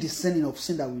the only discerning of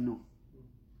sin that we know?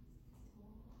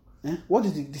 What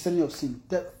is the discerning of sin?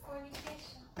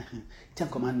 Ten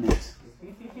Commandments.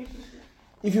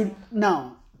 If you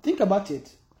now think about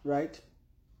it, right?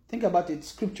 Think about it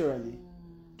scripturally.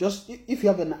 Just if you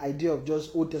have an idea of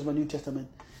just Old Testament, New Testament,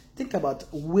 think about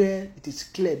where it is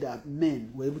clear that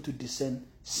men were able to discern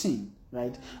sin,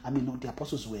 right? I mean, no, the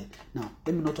apostles were. Now,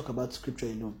 let me not talk about scripture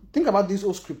alone. Think about this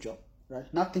old scripture, right?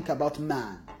 Now think about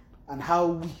man and how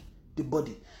we, the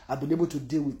body, have been able to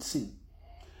deal with sin.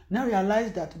 Now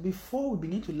realize that before we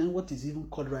begin to learn what is even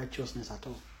called righteousness at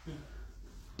all,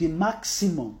 the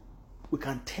maximum we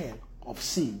can tell of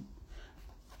sin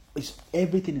is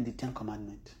everything in the Ten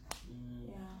Commandments.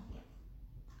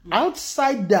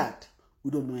 Outside that,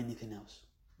 we don't know anything else.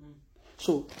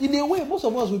 So, in a way, most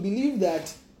of us, we believe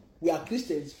that we are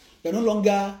Christians. We are no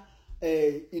longer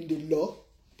in the law,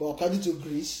 but according to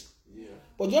grace. Yeah.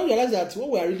 But you don't realize that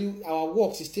what we are really, our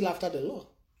works is still after the law.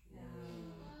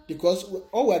 Because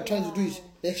all we are trying to do is,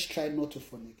 let's try not to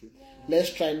fornicate.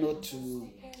 Let's try not to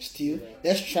steal.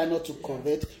 Let's try not to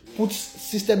covet. Put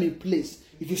system in place.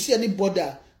 If you see anybody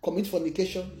commit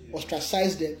fornication,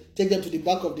 ostracize them, take them to the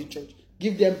back of the church,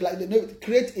 give them black.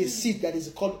 Create a seat that is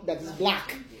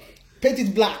black, paint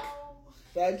it black,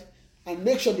 right, and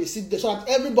make sure they sit there so that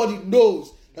everybody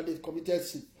knows that they've committed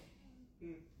sin.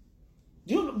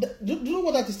 Do you know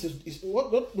what that is?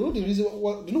 What the reason?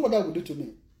 Do you know what that would do to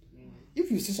me? If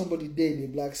you see somebody there in a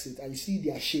black seat and you see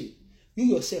their shame,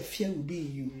 you yourself, fear will be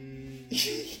in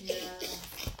you.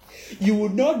 You will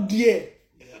not dare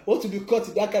want to be caught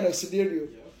in that kind of scenario.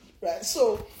 Right?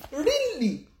 So,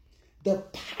 really, the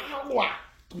power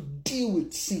to deal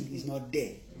with sin is not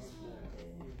there.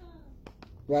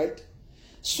 Right?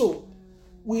 So,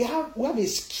 we have a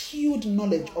skewed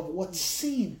knowledge of what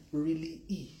sin really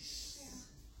is.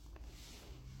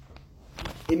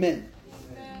 Amen.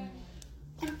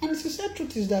 And the sincere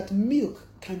truth is that milk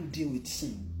can't deal with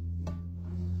sin.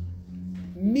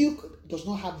 Milk does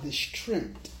not have the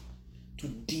strength to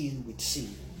deal with sin.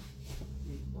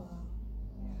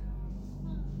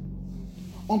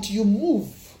 Until you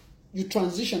move you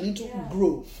transition into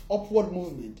growth, upward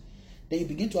movement, then you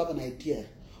begin to have an idea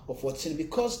of what's in,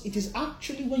 because it is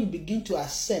actually when you begin to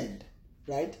ascend,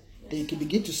 right? Then you can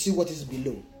begin to see what is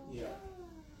below. Yeah.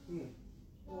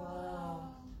 Wow.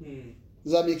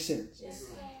 Does that make sense? Yes.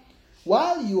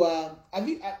 While you are, have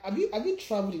you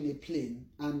traveled in a plane,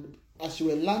 and as you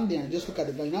were landing and just look at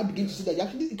the ground, you now begin to see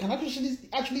that you can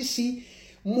actually see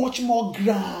much more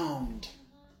ground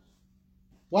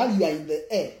while you are in the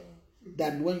air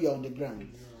than when you are on the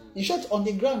ground. In short, on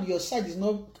the ground, your sight is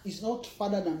not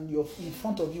farther than your in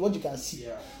front of you, what you can see.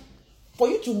 Yeah. For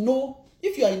you to know,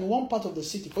 if you are in one part of the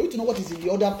city, for you to know what is in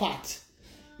the other part,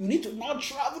 you need to now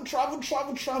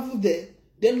travel there.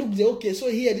 Then look there, okay, so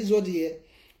here, this is what here.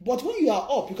 But when you are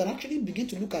up, you can actually begin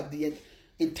to look at the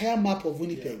entire map of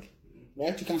Winnipeg.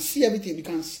 Right? You can see everything. You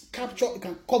can capture, you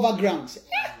can cover grounds.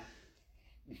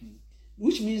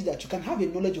 Which means that you can have a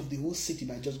knowledge of the whole city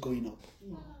by just going up.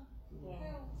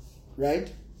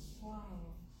 Right? Wow.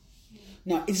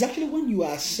 Now, it's actually when you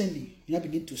are ascending, you now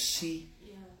begin to see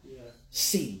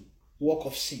sin, work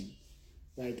of sin.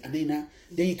 Right? And then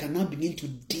you can now begin to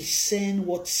discern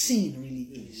what sin really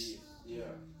is.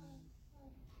 Yeah.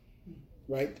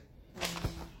 Right?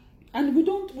 And we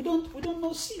don't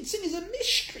know sin. Sin is a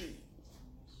mystery.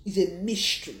 It's a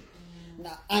mystery.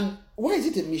 Now, and why is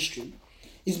it a mystery?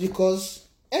 It's because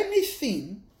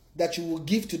anything that you will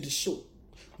give to the soul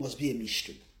must be a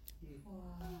mystery.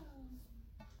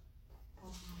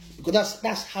 Because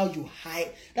that's how you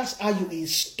hide, that's how you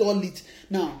install it.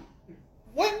 Now,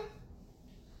 when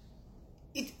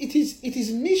it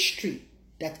is mystery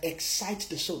that excites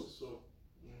the soul.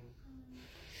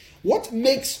 What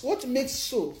makes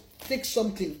soul take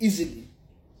something easily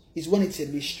is when it's a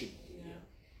mystery.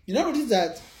 You know, notice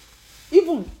that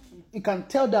even you can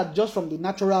tell that just from the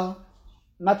natural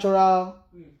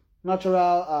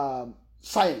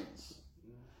science.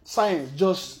 Science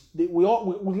just we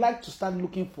like to start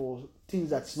looking for things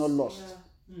that's not lost.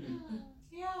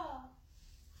 Yeah.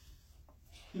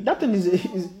 That thing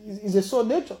is a soul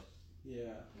nature.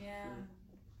 Yeah. Yeah.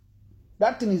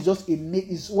 That thing is just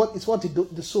what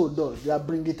the soul does. You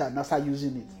bring it and start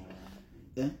using it.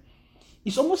 Yeah?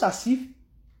 It's almost as if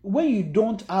when you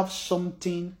don't have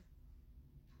something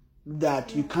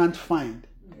that you can't find,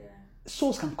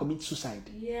 souls can commit suicide.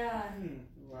 Yeah.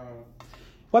 Wow.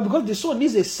 But because the soul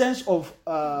needs a sense of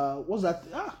what's that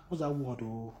word?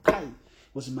 Oh, Kai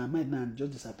was in my mind now and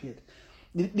just disappeared.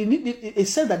 They need a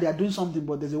sense that they are doing something,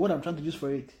 but there's a word I'm trying to use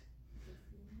for it.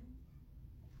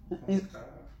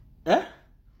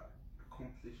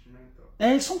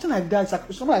 Accomplishment. Something like that. It's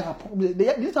like, something like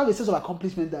they need to have a sense of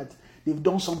accomplishment that they've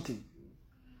done something.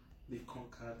 They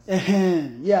conquered.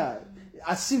 Yeah,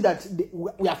 as if that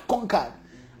we have conquered.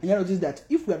 And you notice that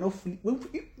if we are not free,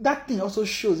 that thing also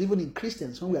shows even in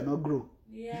Christians when we are not grown.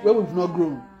 Yeah. When we've not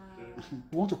grown,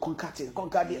 we want to conquer it,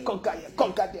 conquer there, conquer here,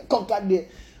 conquer there, conquer there.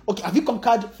 Okay, have you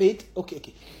conquered faith?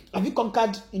 Okay. Have you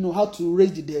conquered, how to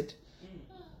raise the dead?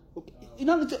 Okay.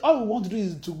 All we want to do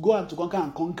is to go and to conquer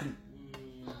and conquer.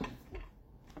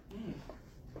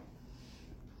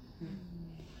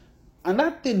 And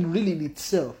that thing really in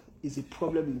itself is a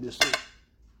problem in the soul,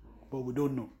 but we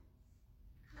don't know.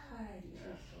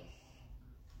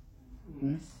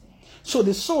 So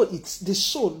the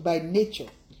soul by nature,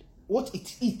 what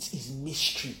it eats is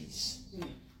mysteries.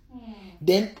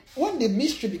 Then when the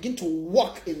mystery begin to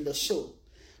work in the soul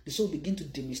begin to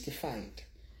demystify it.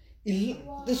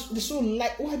 The soul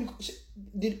why? Because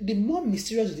the more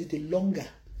mysterious it is, the longer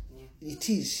it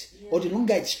is, or the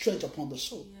longer it stretches upon the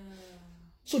soul.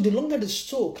 So the longer the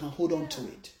soul can hold on to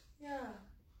it. Yeah.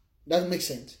 That makes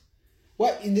sense.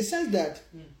 Well, in the sense that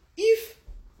if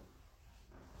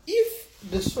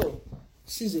the soul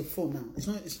sees a phone now,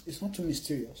 it's not too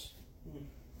mysterious.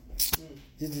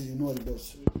 This is what it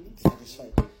does. It's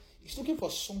satisfied. It's looking for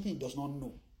something it does not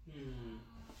know.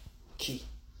 Okay.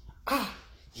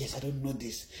 Yes, I don't know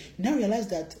this. Now realize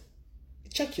that,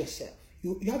 check yourself.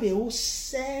 You have a whole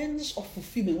sense of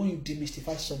fulfillment when you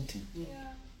demystify something.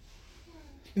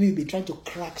 Maybe you've been trying to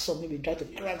crack something, and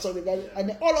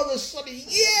then all of a sudden,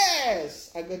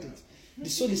 yes, I got it. The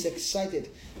soul is excited.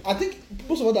 I think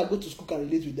most of us that go to school can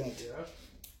relate with that. Yeah.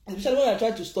 Especially when I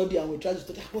try to study and we try to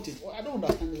study, I don't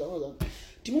understand this.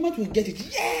 The moment we get it,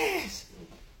 yes,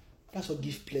 that's what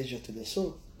gives pleasure to the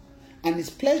soul. And it's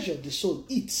pleasure the soul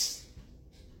eats.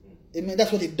 Amen.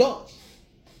 That's what it does.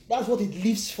 That's what it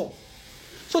lives for.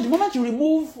 So the moment you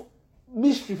remove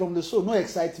mystery from the soul, no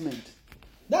excitement.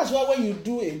 That's why when you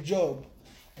do a job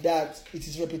that it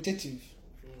is repetitive,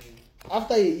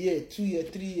 after a year, 2 years,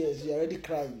 3 years, you're already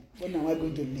crying. When am I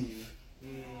going to leave?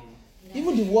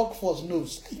 Even the workforce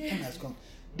knows time has gone.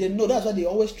 They know that's why they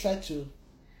always try to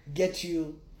get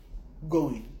you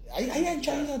going. Are you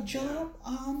enjoying your job?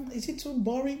 Is it too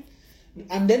boring?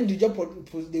 And then the job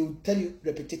they will tell you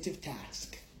repetitive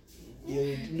task.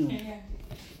 You know. Yeah.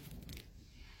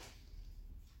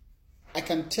 I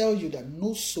can tell you that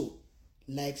no soul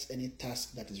likes any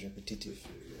task that is repetitive.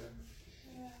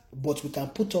 But we can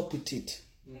put up with it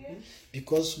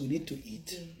because we need to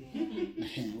eat.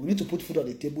 We need to put food on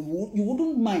the table. You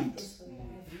wouldn't mind.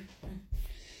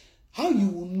 How you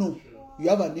will know you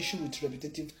have an issue with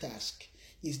repetitive task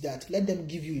is that let them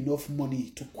give you enough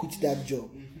money to quit that job.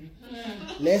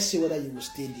 Let's see whether you will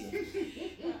stay there.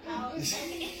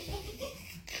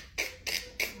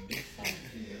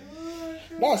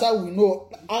 That's how we know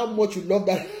how much you love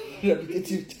that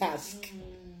repetitive task.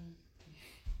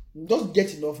 Just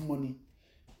get enough money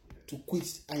to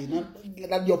quit, and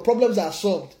that your problems are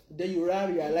solved. Then you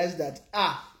realize that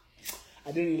I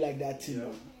didn't really like that thing.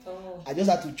 Oh. I just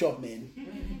had to chop, man.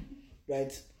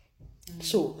 Right?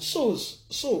 So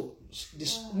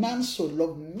this man so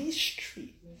love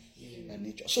mystery and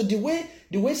nature. So the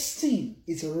way sin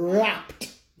is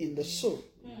wrapped in the soul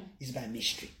is by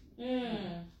mystery.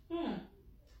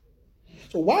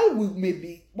 So while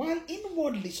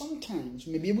inwardly sometimes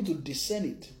we may be able to discern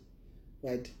it,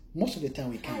 right? Most of the time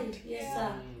we can't. Yes,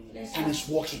 sir. Yes, And it's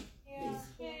working. It's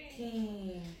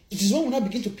working. It is when we now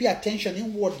begin to pay attention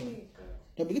inwardly.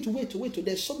 Now begin to wait.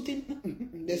 There's something.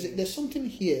 There's something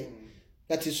here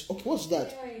that is okay. What's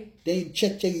that? Then you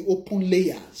check. You open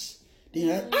layers. Then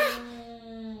you're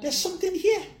like, there's something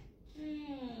here.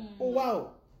 Oh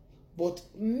wow! But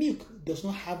milk does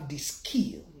not have the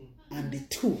skill and the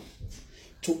tool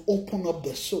to open up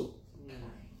the soul,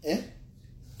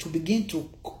 to begin to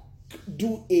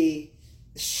do a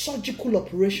surgical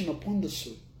operation upon the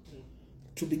soul,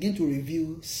 to begin to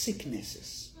reveal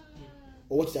sicknesses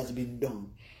or what has been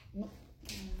done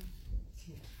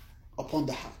upon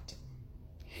the heart.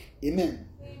 Amen.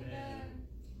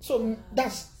 So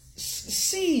that's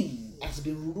sin has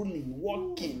been ruling,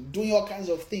 working, doing all kinds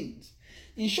of things.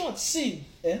 In short, sin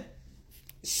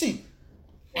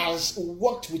has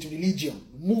worked with religion,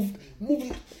 moved.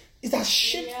 It has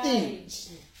shaped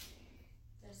things.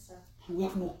 Yes, sir. We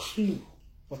have no clue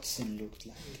what sin looked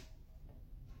like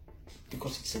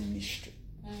because it's a mystery.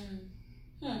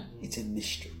 It's a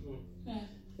mystery,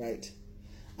 right?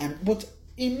 But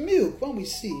in milk, when we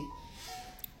see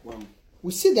that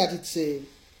we see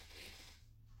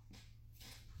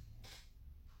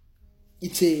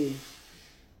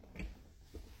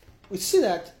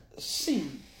that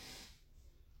sin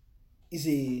is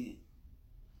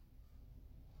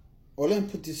or let me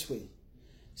put it this way,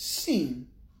 sin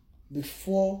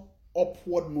before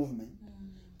upward movement,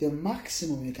 the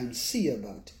maximum you can see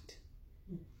about it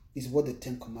is what the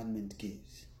Ten Commandments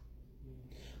gives.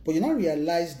 But you now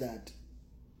realize that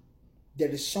there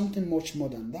is something much more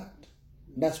than that.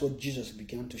 That's what Jesus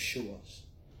began to show us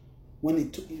when he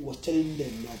was telling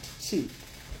them that, see,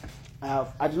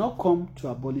 I did not come to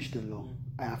abolish the law.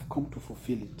 I have come to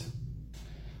fulfill it.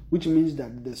 Which means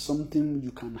that there's something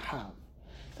you can have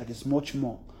that is much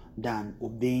more than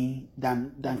obeying,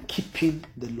 than keeping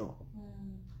the law.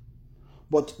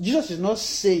 But Jesus is not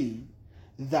saying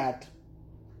that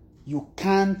you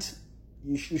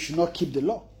should not keep the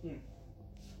law.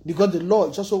 Because the law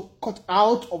is also cut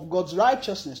out of God's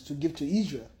righteousness to give to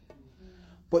Israel.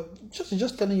 But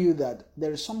just telling you that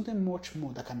there is something much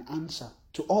more that can answer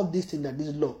to all these things that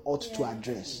this law ought to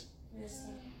address. Yes, sir.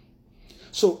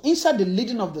 So inside the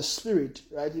leading of the Spirit,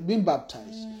 right, being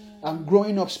baptized and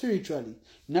growing up spiritually,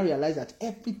 you now realize that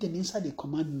everything inside the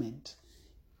commandment,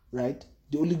 right,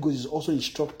 the Holy Ghost is also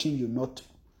instructing you not.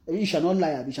 You shall not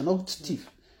lie, you shall not steal.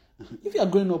 If you are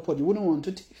growing upward, you wouldn't want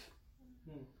to thief.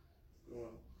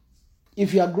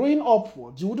 If you are growing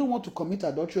upward, you wouldn't want to commit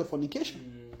adultery or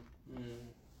fornication.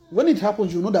 When it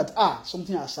happens, you know that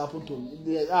something has happened to me.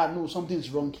 No, something is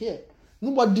wrong here.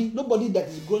 Nobody that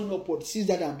is growing upward sees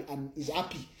that and is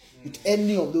happy with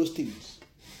any of those things.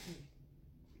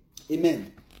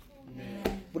 Amen.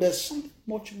 But there's something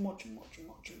much more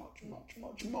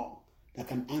that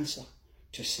can answer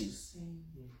to sin.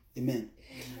 Amen.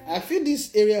 I feel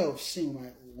this area of sin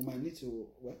we might need to,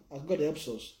 as God helps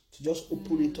us, to just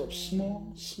open it up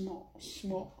small.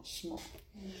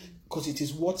 Because it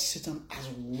is what Satan has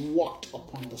worked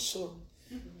upon the soul.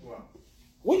 Wow.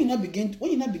 When you now begin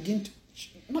to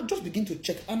not just begin to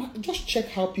check, just check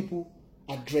how people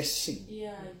address sin.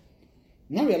 Yeah.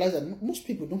 Now realize that most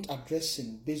people don't address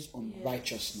sin based on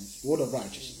righteousness, word of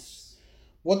righteousness.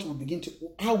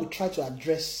 How we try to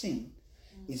address sin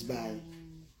is by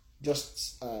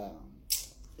just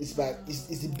is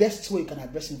the best way you can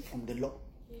address it from the law.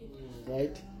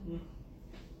 Right?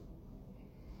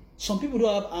 Some people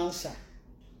don't have answer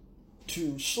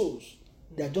to souls.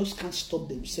 They just can't stop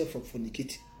themselves from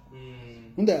fornicating.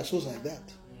 When there are souls like that,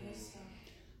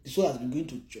 the soul has been going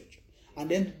to church, and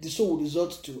then the soul will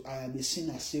resort to, I am a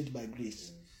sinner saved by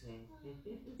grace.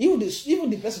 Even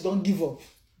the person don't give up.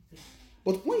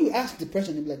 But when you ask the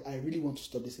person, they'll be like, I really want to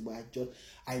stop this, but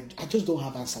I just don't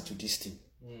have answer to this thing.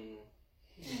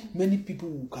 Many people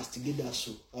will castigate that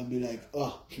soul and be like,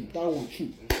 oh, that one.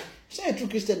 Say a true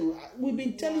Christian, we've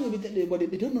been telling you, but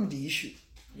they don't know the issue.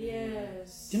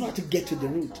 Yes. They don't have to get to the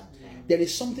root. There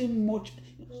is something much.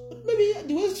 Maybe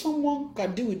the way someone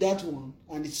can deal with that one,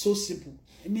 and it's so simple,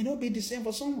 it may not be the same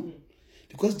for someone.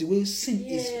 Because the way sin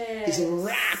is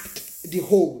wrapped, the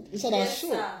hold inside our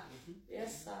soul.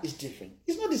 Yes, sir. It's different.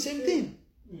 It's not the same thing.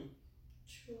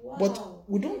 Wow. But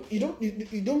you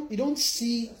don't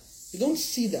see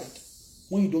that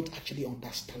when you don't actually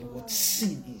understand what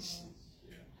sin is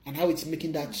and how it's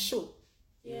making that soul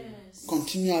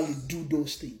continually do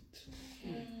those things.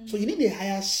 So you need a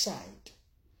higher side,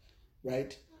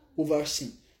 right, over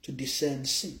sin to discern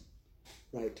sin,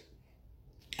 right,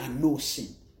 and know sin.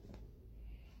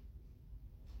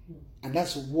 And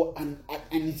that's what, and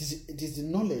it is the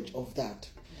knowledge of that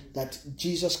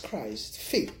Jesus Christ,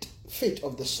 faith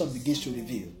of the Son begins to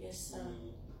reveal. Yes, sir.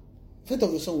 Faith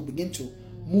of the Son will begin to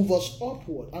move us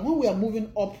upward. And when we are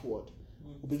moving upward,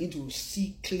 we begin to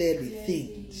see clearly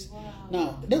things. Wow.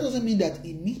 Now, that doesn't mean that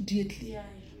immediately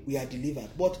we are delivered.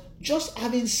 But just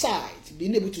having sight,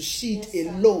 being able to see it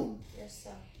alone, Yes,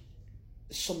 sir.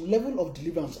 some level of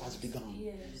deliverance has begun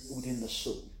Yes. within the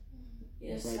soul.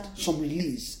 Yes, Right? sir. Some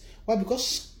release. Why?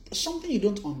 Because something you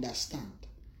don't understand,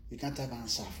 you can't have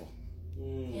answer for.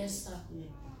 Yes, sir.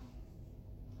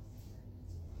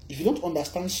 If you don't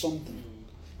understand something,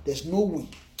 there's no way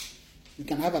you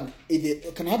can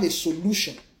have a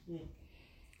solution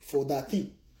for that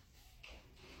thing.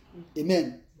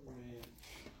 Amen.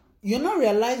 You now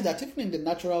realize that even in the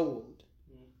natural world,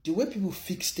 the way people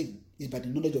fix things is by the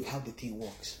knowledge of how the thing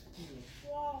works.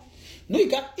 Wow. No, you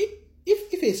can't.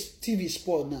 If a TV is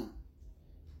spoiled now,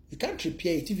 you can't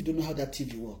repair it if you don't know how that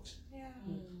TV works. Yeah.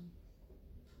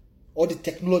 Or the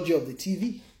technology of the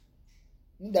TV.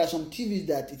 There are some TVs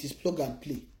that it is plug and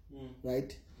play,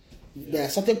 right? There are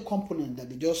certain components that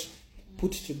they just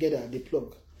put together, they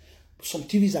plug. Some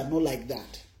TVs are not like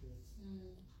that.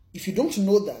 If you don't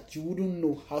know that, you wouldn't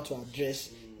know how to address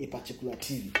a particular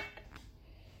TV.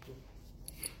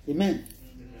 Amen.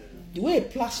 The way a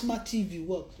plasma TV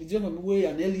works is different from the way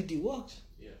an LED works.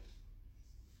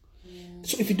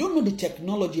 So if you don't know the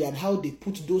technology and how they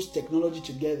put those technology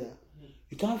together,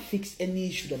 you can't fix any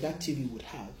issue that TV would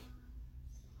have.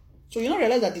 So you don't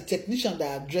realize that the technician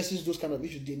that addresses those kind of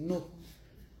issues, they know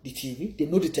the TV, they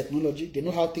know the technology, they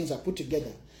know how things are put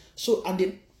together. So,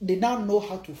 and they now know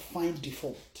how to find the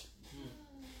fault.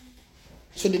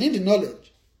 So they need the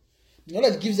knowledge. The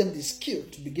knowledge gives them the skill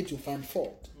to begin to find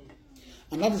fault.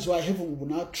 And that is why heaven will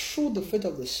now, through the faith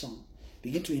of the Son,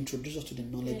 begin to introduce us to the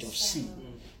knowledge of sin.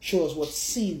 Show us what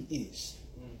sin is.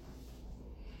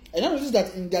 And I notice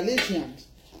that in Galatians,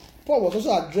 Paul was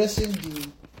also addressing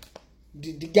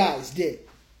the guys there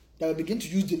that will begin to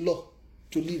use the law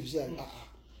to live. It's like,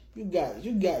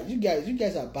 you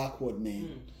guys are backward,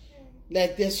 man.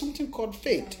 Like there's something called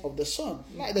faith of the Son.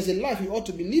 Like there's a life you ought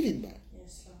to be living by.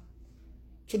 Yes, sir.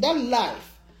 So that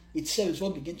life itself is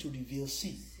what begins to reveal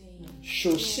sin.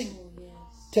 Shows sin. Oh, yes.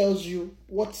 Tells you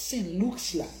what sin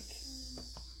looks like.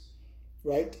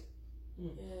 Right?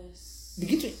 Yes.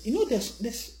 Begin to,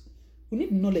 we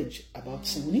need knowledge about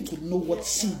sin. We need to know what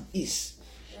sin is.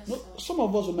 No, some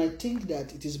of us might think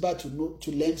that it is bad to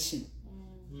learn sin.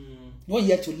 When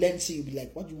you have to learn sin, you'll be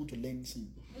like, what do you want to learn sin?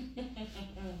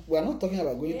 We are not talking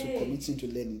about going to commit sin to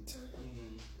learn it.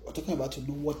 We're talking about to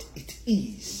know what it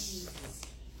is.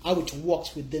 How it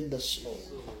works within the soul.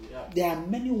 There are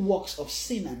many works of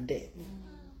sin and death.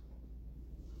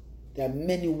 There are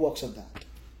many works of that.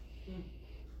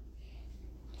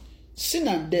 Sin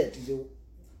and death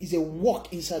is a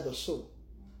work inside the soul.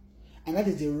 And that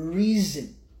is the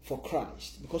reason for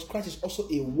Christ. Because Christ is also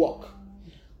a work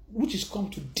which is come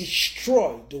to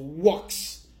destroy the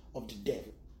works of the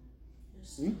devil.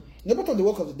 No part of the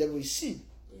work of the devil is sin.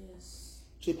 Yes.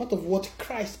 So a part of what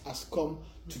Christ has come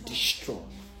to destroy.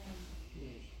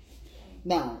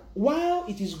 Now, while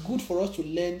it is good for us to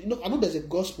learn, I know there's a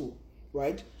gospel,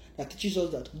 right, that teaches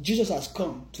us that Jesus has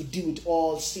come to deal with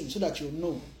all sin so that you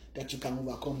know that you can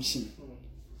overcome sin.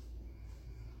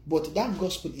 But that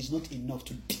gospel is not enough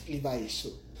to deliver a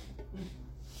soul.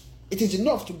 It is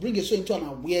enough to bring a soul into an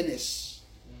awareness.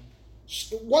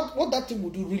 So what that thing will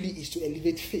do really is to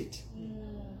elevate faith.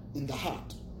 in the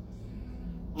heart.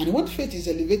 And when faith is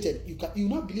elevated, you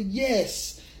not believe,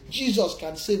 yes, Jesus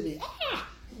can save me.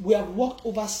 We have walked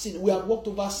over sin. We have walked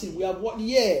over sin. We have walked,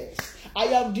 yes, I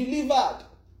am delivered.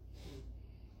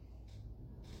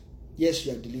 Yes,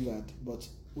 you are delivered, but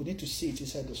we need to see it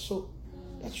inside the soul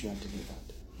that you are delivered.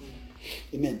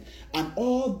 Amen. And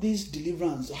all this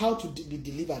deliverance, how to be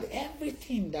delivered,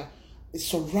 everything that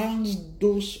surrounds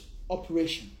those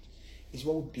operations is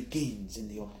what begins in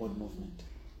the upward movement.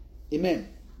 Amen.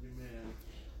 Amen.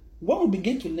 When we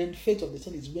begin to learn faith of the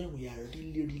Son is when we are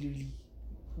really, really, really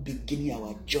beginning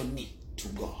our journey to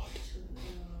God.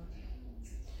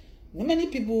 Many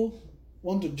people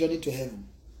want to journey to heaven,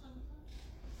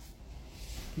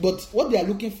 but what they are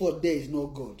looking for there is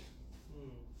not God.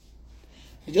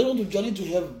 They just want to journey to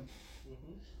heaven,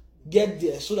 get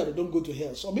there so that they don't go to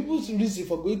hell. Some people's reason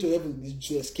for going to heaven is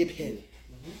to escape hell.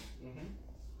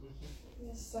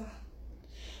 Yes, sir.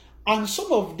 And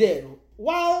some of them,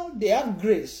 while they have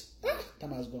grace,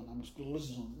 time has gone, I'm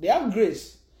closing on. They have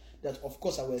grace that, of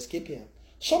course, I will escape hell.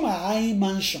 Some are high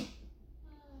mansion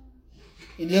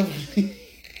in heaven.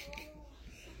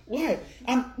 Why?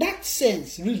 And that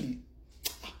sense, really,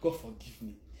 God forgive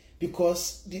me.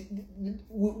 Because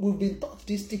we've been taught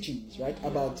these teachings, right,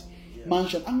 about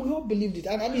mansion, and we all believed it.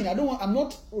 And I mean, I'm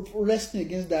not resting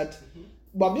against that,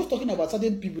 but I'm just talking about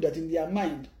certain people that in their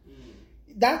mind,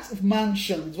 that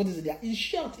mansion is what is there. In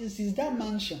short, is that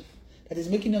mansion that is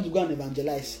making them to go and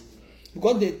evangelize.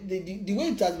 Because the way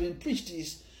it has been preached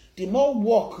is, the more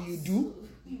work you do,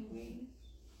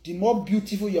 the more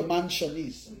beautiful your mansion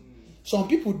is. Some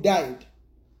people died,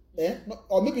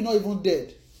 or maybe not even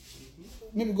dead.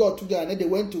 Maybe God took them and then they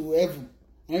went to heaven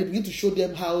and they began to show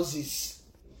them houses.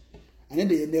 And then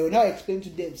they will now explain to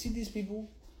them, see these people,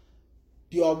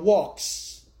 their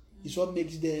works is what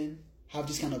makes them have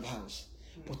this kind of house.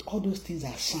 But all those things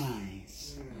are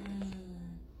signs.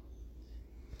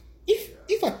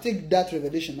 If I take that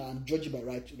revelation and judge it by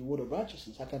the word of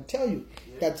righteousness, I can tell you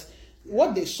that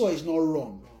what they saw is not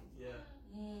wrong.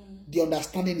 The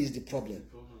understanding is the problem.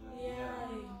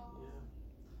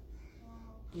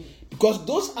 Because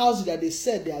those houses that they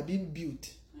said they are being built,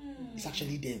 it's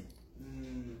actually them.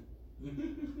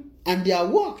 And their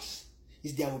works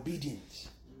is their obedience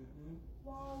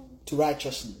to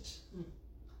righteousness.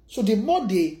 So the more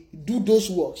they do those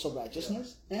works of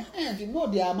righteousness, the more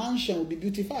their mansion will be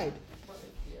beautified.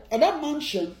 And that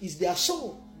mansion is their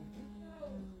soul.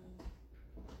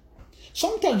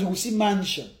 Sometimes you will see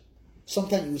mansion,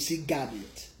 sometimes you will see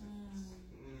garment.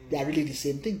 They are really the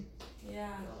same thing. Yeah.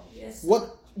 Yes.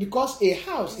 Because a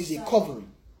house is a covering,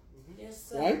 Yes,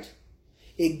 sir. right?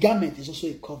 A garment is also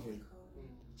a covering.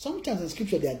 Sometimes in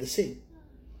scripture they are the same.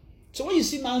 So when you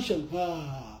see mansion,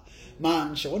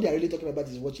 mansion, what they are really talking about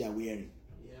is what you are wearing.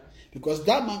 Because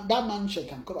that mansion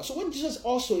can cover. So when Jesus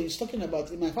also is talking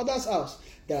about, in my Father's house,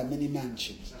 there are many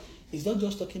mansions. It's not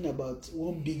just talking about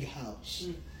one big house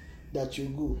that you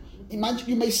go. Imagine,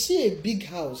 you may see a big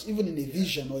house even in a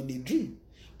vision or in a dream,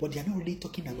 but they are not really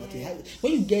talking about a house.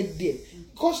 When you get there,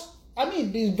 because I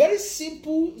mean, the very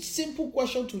simple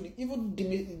question to even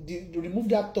remove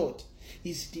that thought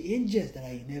is the angels that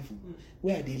are in heaven,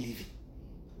 where are they living?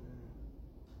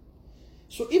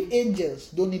 So if angels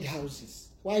don't need houses,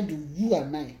 why do you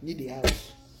and I need a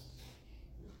house?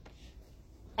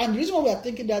 And the reason why we are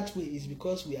thinking that way is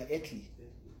because we are earthly.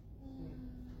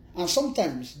 And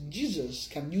sometimes Jesus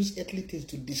can use earthly things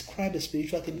to describe a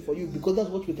spiritual thing for you, because that's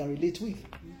what we can relate with.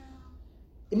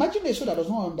 Imagine a soul that does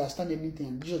not understand anything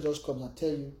and Jesus just comes and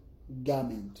tells you,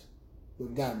 garment, your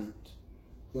garment,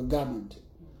 your garment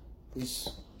is,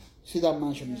 see that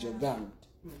mansion is your garment.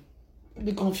 You'll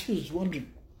be confused, wondering.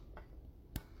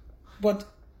 But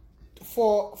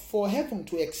for heaven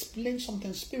to explain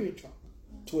something spiritual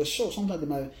to a soul,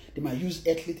 sometimes they might use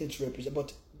earthly things to represent,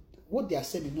 but what they are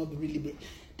saying may not really be.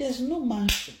 There's no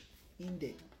mansion in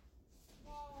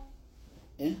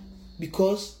there.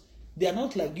 Because they are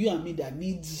not like you and me that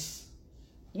needs,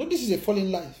 this is a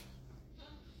fallen life.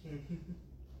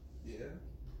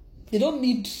 They don't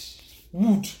need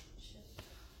wood.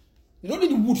 They don't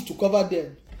need wood to cover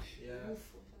them.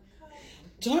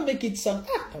 To not make it sound,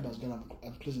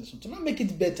 I'm closing soon. To not make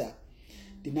it better,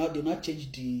 they now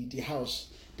change the house.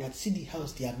 That see the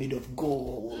house, they are made of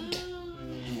gold.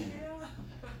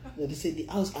 They say the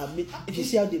house are made. If you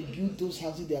see how they build those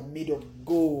houses, they are made of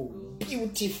gold,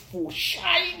 beautiful,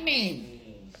 shining.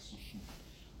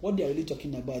 What they are really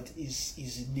talking about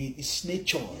is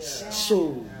nature's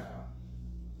soul.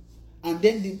 And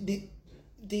then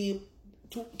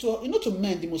to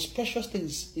men, the most precious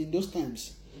things in those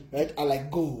times, right, are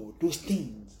like gold, those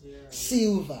things,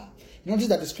 silver. You notice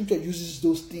that the scripture uses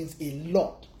those things a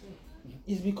lot.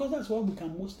 It's because that's what we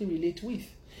can mostly relate with.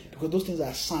 Because those things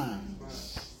are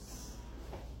signs.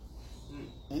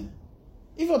 Eh?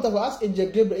 If you want to ask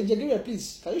Angel Gabriel,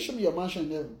 please, can you show me your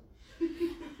mansion in heaven?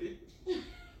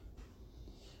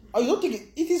 Or you don't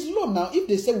think it is law now? If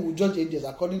they say we will judge angels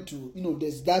according to,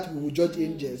 there's that we will judge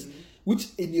angels, which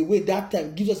in a way that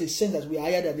time gives us a sense that we are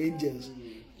higher than angels.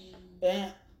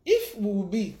 If we will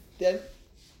be, then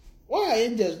why are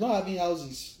angels not having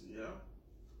houses? Yeah.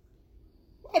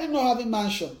 Why are they not having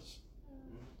mansions?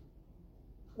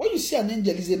 When you see an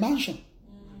angel, it's a mansion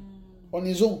on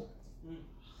his own.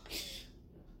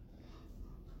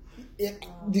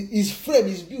 His frame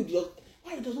is built.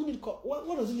 Why it does not need?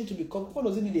 What does it need to be covered? What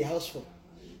does it need a house for?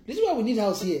 This is why we need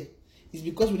house here. It's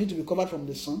because we need to be covered from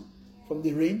the sun, from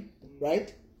the rain,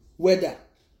 right? Weather,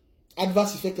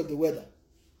 adverse effect of the weather.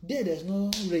 There's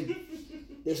no rain.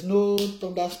 There's no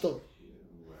thunderstorm.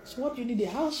 So what do you need a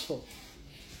house for?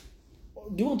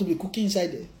 Do you want to be cooking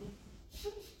inside there?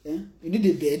 You need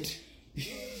a bed.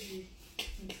 You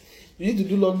need to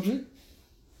do laundry.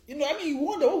 You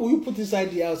wonder what will you put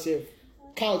inside the house here?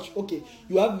 Couch. Okay,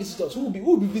 you have visitors. Who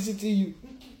will be visiting you?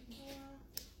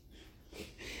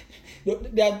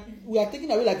 We are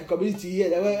taking away like a community here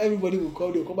that where everybody will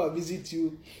come, they'll come and visit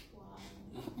you.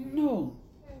 No.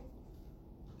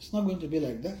 It's not going to be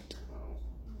like that.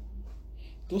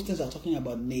 Those things are talking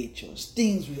about natures,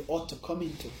 things we ought to come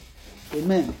into.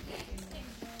 Amen.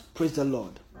 Praise the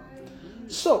Lord.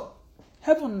 So,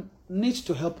 heaven needs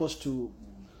to help us to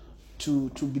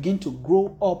begin to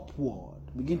grow upward,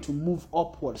 begin to move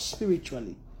upward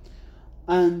spiritually.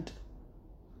 And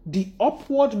the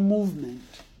upward movement,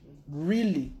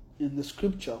 really, in the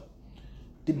scripture,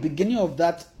 the beginning of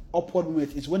that upward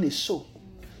movement is when a soul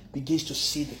begins to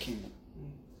see the kingdom.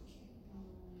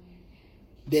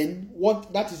 Then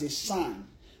that is a sign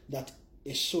that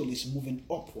a soul is moving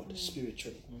upward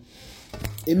spiritually.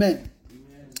 Amen.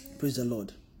 Praise the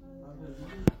Lord.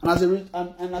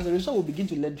 And as a result, we begin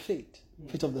to learn faith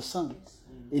of the Son,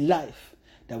 a life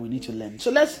that we need to learn.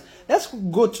 So let's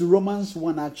go to Romans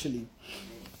 1 actually,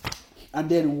 and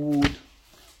then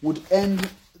would end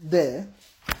there,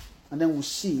 and then we'll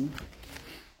see.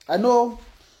 I know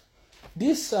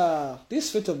this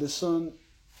faith of the Son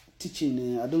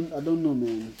teaching. I don't know,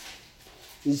 man.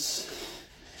 It's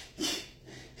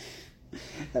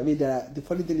the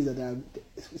funny thing is that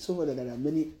it's over there are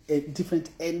many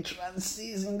different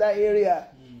entrances in that area.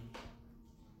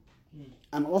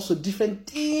 And also different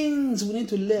things we need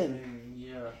to learn.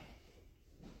 Yeah.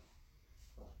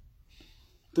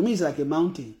 To me, it's like a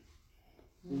mountain.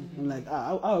 I'm like,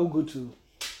 how are we going to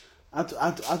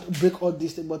break all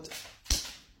this thing? But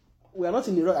we are not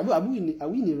in a rush. Are we in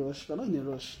a rush? We are not in a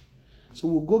rush. So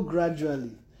we'll go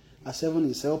gradually as heaven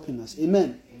is helping us.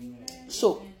 Amen.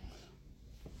 So,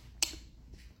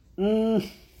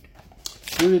 we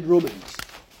read Romans.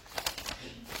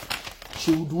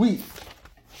 Should we?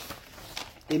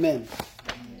 Amen.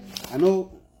 I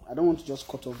know I don't want to just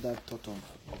cut off that thought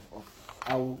of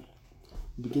how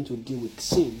we begin to deal with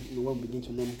sin when we begin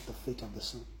to learn the faith of the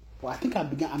Son. But I think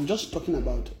I'm just talking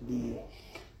about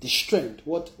the strength,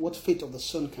 what faith of the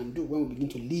Son can do when we begin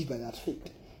to live by that faith.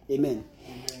 Amen.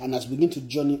 And as we begin to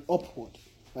journey upward,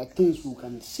 like things we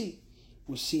can see,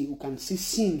 we can see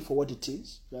sin for what it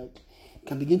is, right? We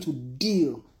can begin to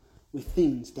deal with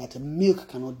things that milk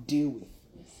cannot deal with,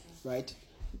 right?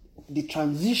 The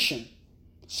transition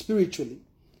spiritually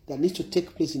that needs to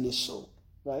take place in the soul,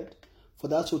 right? For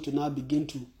that soul to now begin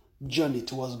to journey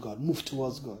towards God, move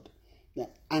towards God. Yeah.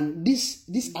 And this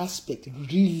aspect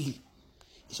really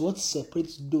is what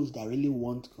separates those that really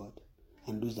want God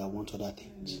and those that want other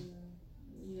things.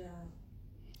 Yeah.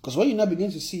 Because what you now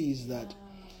begin to see is that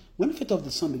when faith of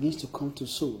the Son begins to come to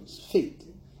souls, faith,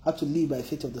 how to live by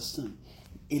faith of the Son,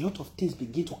 a lot of things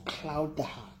begin to cloud the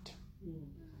heart.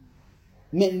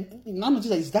 Men, now notice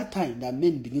that it's that time that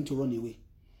men begin to run away.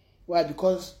 Why?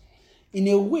 Because in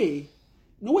a way,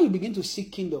 when you begin to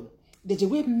seek kingdom, there's a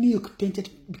way milk painted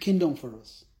kingdom for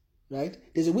us, right?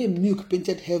 There's a way milk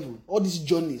painted heaven, all these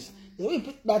journeys. There's a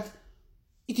way that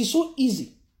it is so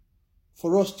easy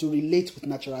for us to relate with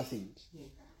natural things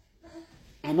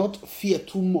and not fear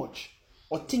too much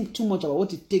or think too much about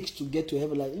what it takes to get to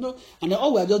heaven. Like, and then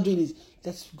all we are just doing is,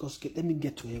 let me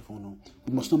get to heaven. No?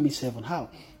 We must not miss heaven. How?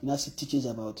 I see teachings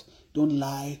about don't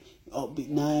lie, or be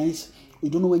nice. You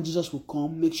don't know when Jesus will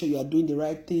come. Make sure you are doing the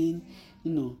right thing.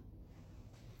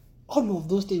 All of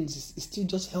those things is still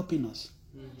just helping us.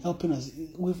 Helping us.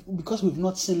 Because we've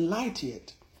not seen light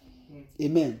yet.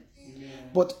 Amen.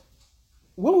 But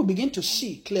when we begin to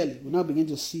see clearly, we now begin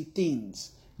to see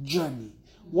things, journey,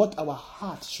 what our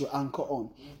hearts should anchor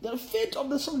on. The faith of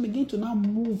the Son begin to now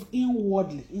move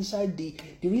inwardly inside the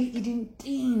real hidden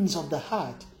things of the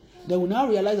heart. Then we now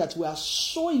realize that we are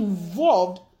so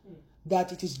involved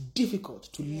that it is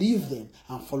difficult to leave them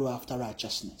and follow after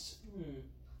righteousness.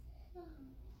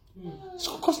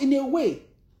 So, because in a way,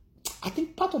 I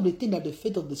think part of the thing that the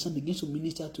faith of the Son begins to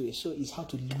minister to a soul is how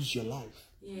to lose your life.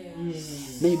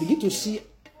 Yes. Then you begin to see,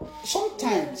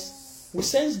 sometimes we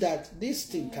sense that this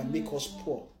thing can make us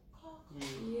poor.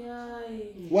 Yeah.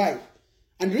 Why?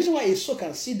 And the reason why a soul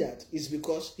can see that is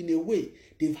because, in a way,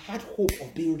 they've had hope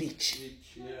of being rich.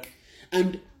 Yeah.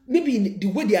 And maybe in the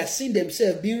way they are seeing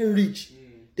themselves being rich,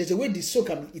 there's a way the soul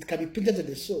can be pictured to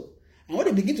the soul. And when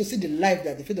they begin to see the life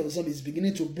that the faith of the Son is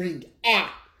beginning to bring,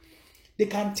 they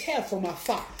can tell from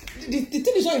afar. The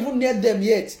thing is not even near them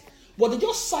yet, but they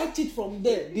just sight it from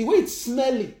there. The way it's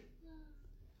smelling,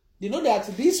 they know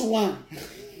that this one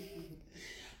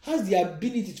has the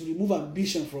ability to remove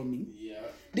ambition from me. Yeah.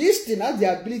 This thing has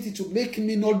the ability to make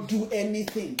me not do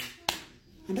anything.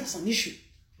 And that's an issue.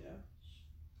 Yeah.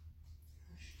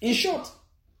 In short,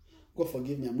 God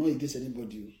forgive me, I'm not against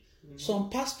anybody. Some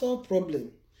pastor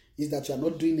problem is that you are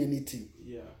not doing anything.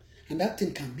 Yeah. And that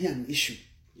thing can be an issue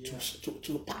Yeah.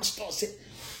 to pastor. Say,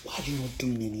 why are you not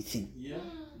doing anything? Yeah.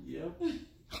 Yeah.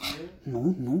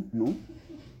 No.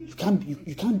 You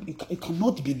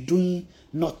cannot be doing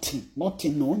nothing.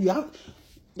 No. You have,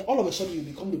 all of a sudden you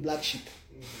become the black sheep.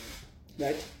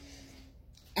 Right?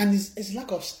 And it's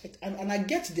lack of sight. And I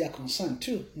get their concern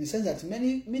too, in the sense that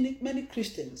many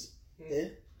Christians,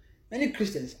 many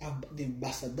Christians have they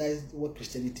bastardized what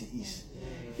Christianity is.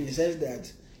 In the sense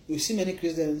that you see many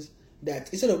Christians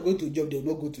that instead of going to job, they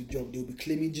will not go to job. They will be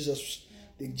claiming Jesus.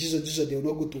 They will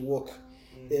not go to work.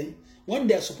 When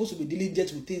they are supposed to be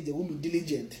diligent with things, they won't be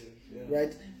diligent.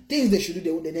 Right? Things they should do,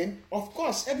 they won't. And then, of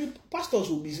course, every pastors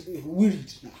will be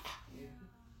worried.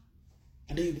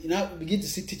 And then you now begin to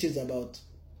see teachings about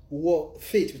war,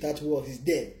 faith without work is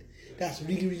dead. That's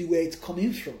really, really where it's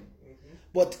coming from.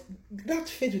 But that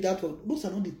faith without work, those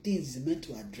are not the things it's meant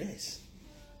to address.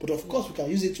 But of course, we can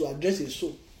use it to address a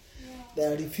soul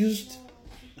that refused.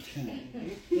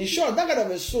 In short, that kind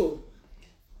of a soul,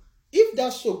 if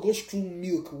that soul goes through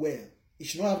milk well, it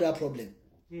should not have that problem.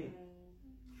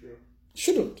 Sure.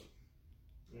 Shouldn't.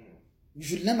 You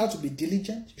should learn how to be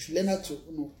diligent. You should learn how to,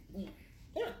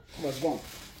 what's gone.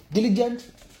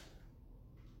 Diligent.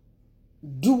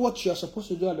 Do what you're supposed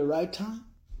to do at the right time.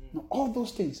 All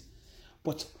those things.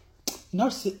 But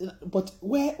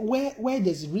where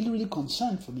there's really, really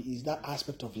concern for me is that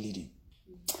aspect of leading.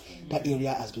 That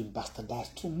area has been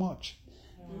bastardized too much.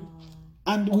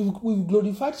 And we've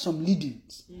glorified some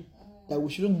leadings that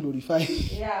we shouldn't glorify.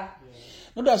 Yeah.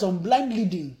 No, there are some blind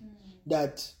leading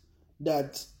that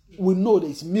we know that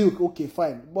it's milk, okay,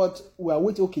 fine. But we are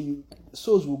waiting, okay,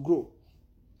 souls will grow.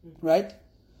 Right?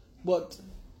 But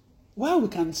while we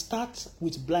can start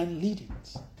with blind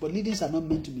leadings, but leadings are not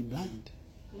meant to be blind.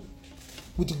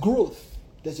 With growth,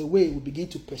 there's a way we begin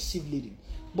to perceive leading.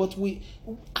 But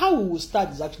how we will start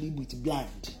is actually with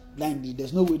blind. Blind,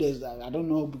 there's no way I don't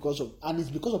know and it's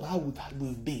because of how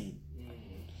we've been.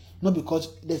 Not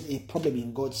because there's a problem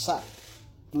in God's side.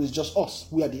 No, it's just us.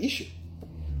 We are the issue.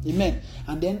 Amen.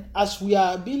 And then as we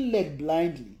are being led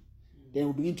blindly, then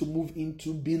we begin to move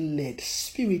into being led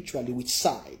spiritually with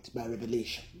sight by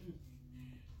revelation.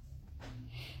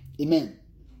 Amen.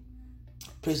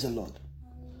 Praise the Lord.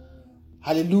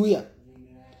 Hallelujah.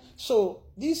 So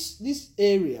this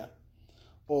area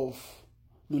of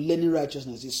learning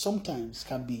righteousness is sometimes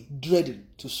can be dreading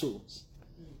to souls.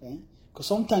 Because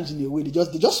sometimes in a way they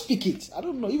just speak it. I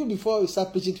don't know, even before we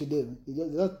start preaching to them, they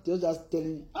just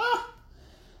telling,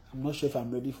 I'm not sure if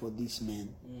I'm ready for this, man.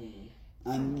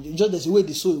 And just there's a way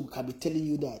the soul can be telling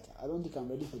you that I don't think I'm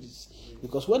ready for this.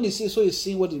 Because when they say so is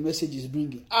seeing what the message is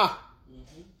bringing,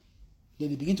 then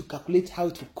they begin to calculate how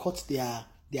to cut their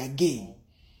gain.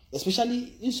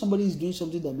 Especially if somebody is doing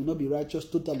something that may not be righteous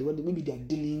totally, maybe they are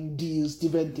dealing deals,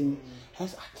 different things.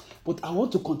 But I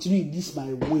want to continue in this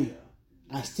my way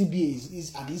and still be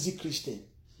an easy Christian.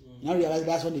 Now realize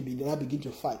that's when they begin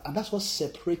to fight. And that's what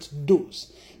separates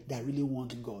those that really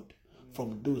want God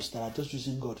from those that are just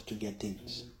using God to get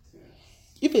things.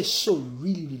 If a soul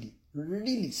really, really,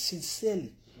 really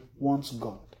sincerely wants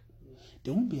God,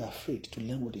 they won't be afraid to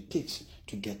learn what it takes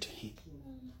to get to Him.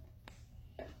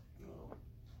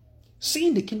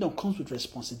 Seeing the kingdom comes with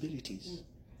responsibilities.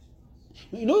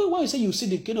 You know, when you say you see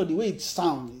the kingdom, the way it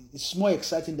sounds, it's more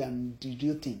exciting than the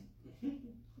real thing.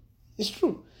 It's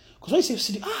true. Because when you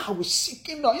say, we see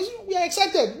kingdom, we are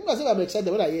excited. I said I'm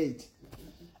excited when I hear it.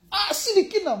 See the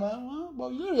kingdom, man.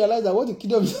 But you don't realize that what the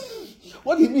kingdom is,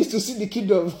 what it means to see the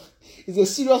kingdom is a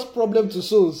serious problem to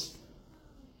souls.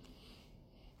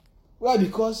 Why?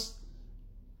 Because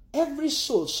every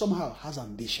soul somehow has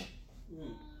ambition.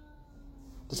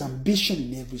 There's ambition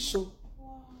in every soul.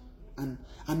 And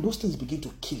those things begin to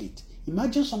kill it.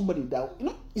 Imagine somebody that,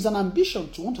 it's an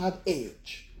ambition to want to have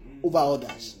edge over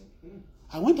others.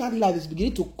 And when that life is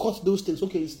beginning to cut those things,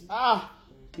 okay, that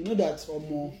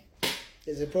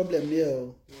there's a problem here.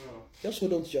 Just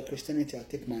hold on to your Christianity, I'll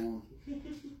take my own.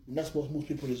 And that's what most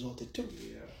people resorted to.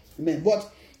 Amen.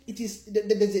 But it is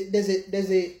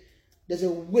there's a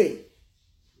way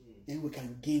and we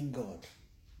can gain God.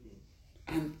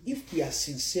 And if we are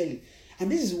sincerely,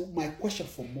 and this is my question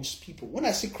for most people, when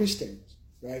I see Christians,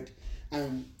 right,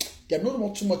 and they're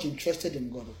not too much interested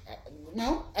in God.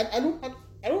 Now, I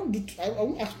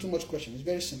won't ask too much questions. It's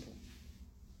very simple.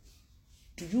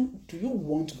 Do you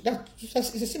want God? It's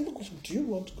a simple question. Do you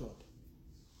want God?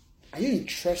 Are you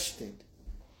interested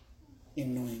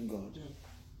in knowing God?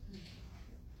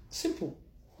 Simple.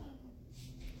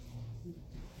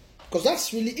 Because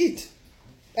that's really it.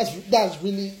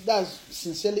 That's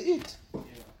sincerely it.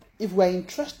 If we're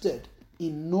interested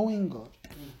in knowing God,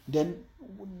 then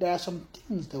there are some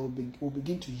things that we'll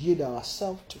begin to yield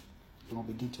ourselves to, and we'll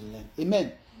begin to learn.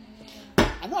 Amen.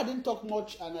 I know I didn't talk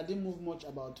much and I didn't move much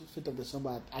about the faith of the Son,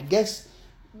 but I guess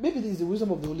maybe this is the wisdom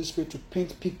of the Holy Spirit to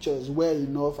paint pictures well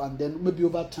enough, and then maybe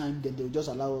over time then they'll just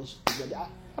allow us to get there.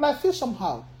 And I feel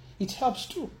somehow it helps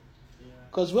too.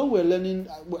 Because when we're learning,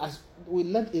 we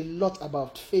learn a lot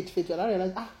about faith, and I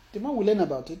realize, the more we learn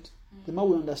about it, the more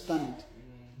we understand it,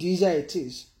 the easier it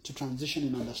is to transition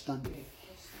in understanding.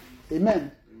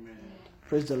 Amen.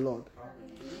 Praise the Lord.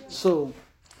 So,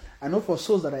 I know for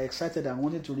souls that are excited and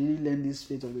wanted to really learn this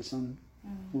faith of the Son,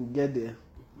 we'll get there.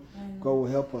 God will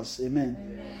help us.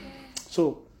 Amen.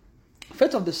 So,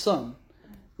 faith of the Son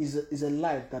is a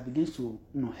life that begins to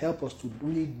help us to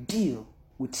really deal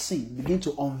with sin, begin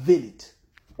to unveil it,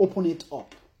 open it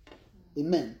up.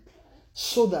 Amen.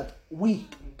 So that we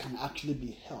can actually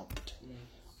be helped.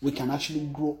 We can actually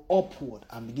grow upward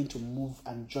and begin to move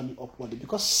and journey upward.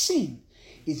 Because sin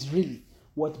is really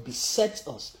what besets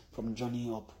us from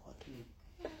journeying upward.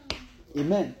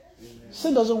 Amen.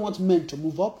 Sin doesn't want men to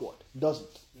move upward, does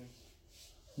it?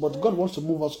 But God wants to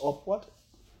move us upward.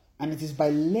 And it is by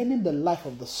learning the life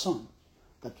of the Son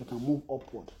that we can move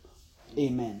upward.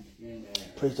 Amen.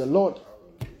 Praise the Lord.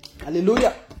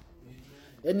 Hallelujah.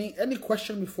 Any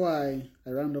question before I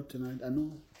round up tonight? I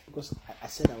know because I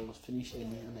said I was finished early,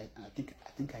 and I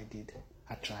think I did.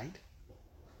 I tried.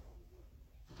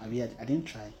 I didn't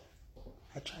try.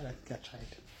 I tried.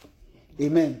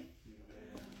 Amen.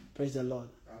 Praise the Lord.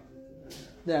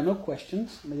 There are no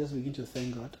questions. Let me just begin to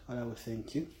thank God. Father, we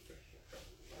thank you.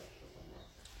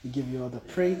 We give you all the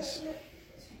praise.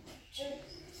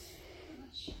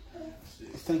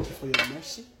 Thank you for your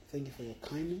mercy. Thank you for your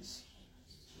kindness.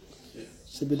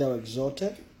 So be thou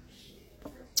exalted.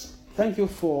 Thank you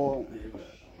for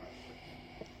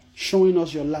showing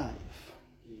us your life.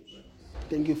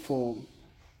 Thank you for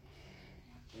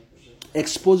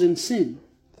exposing sin.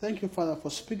 Thank you, Father, for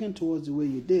speaking to us the way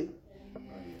you did.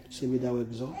 So be thou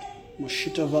exalted.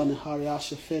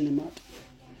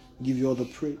 Give you all the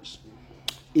praise.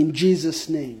 In Jesus'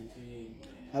 name.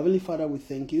 Heavenly Father, we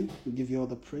thank you. We give you all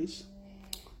the praise.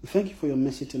 We thank you for your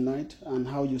mercy tonight and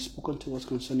how you've spoken to us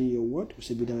concerning your word. We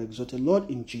say, be thou exalted, Lord,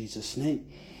 in Jesus' name.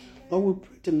 Lord, we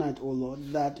pray tonight, O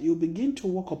Lord, that you begin to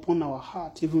work upon our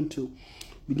hearts, even to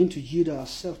begin to yield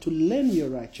ourselves, to learn your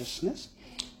righteousness,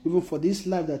 even for this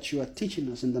life that you are teaching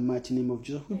us in the mighty name of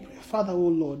Jesus. We pray, Father, O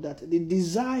Lord, that the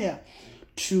desire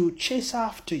to chase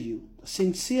after you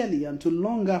sincerely and to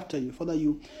long after you, Father,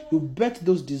 you birth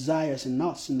those desires in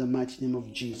us in the mighty name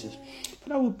of Jesus.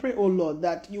 Father, we pray, oh Lord,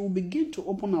 that you will begin to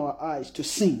open our eyes to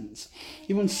sins,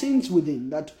 even sins within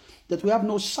that we have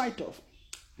no sight of,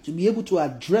 to be able to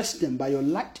address them by your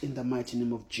light in the mighty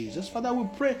name of Jesus. Father, we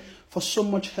pray for so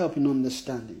much help in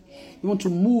understanding. We want to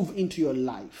move into your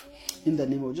life in the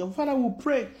name of Jesus. Father, we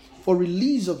pray for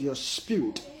release of your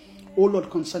spirit, oh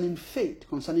Lord, concerning faith,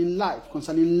 concerning life,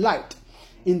 concerning light,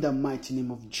 in the mighty name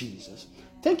of Jesus.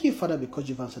 Thank you, Father, because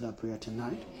you've answered our prayer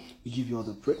tonight. We give you all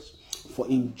the praise. For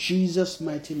in Jesus'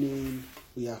 mighty name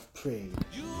we have prayed.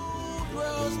 You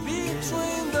dwells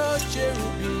between the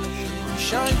cherubim,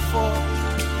 shine forth.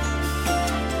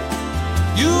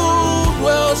 You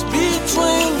dwells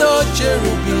between the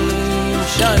cherubim,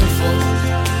 shine forth.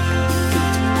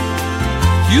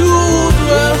 You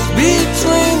dwells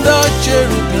between the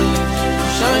cherubim,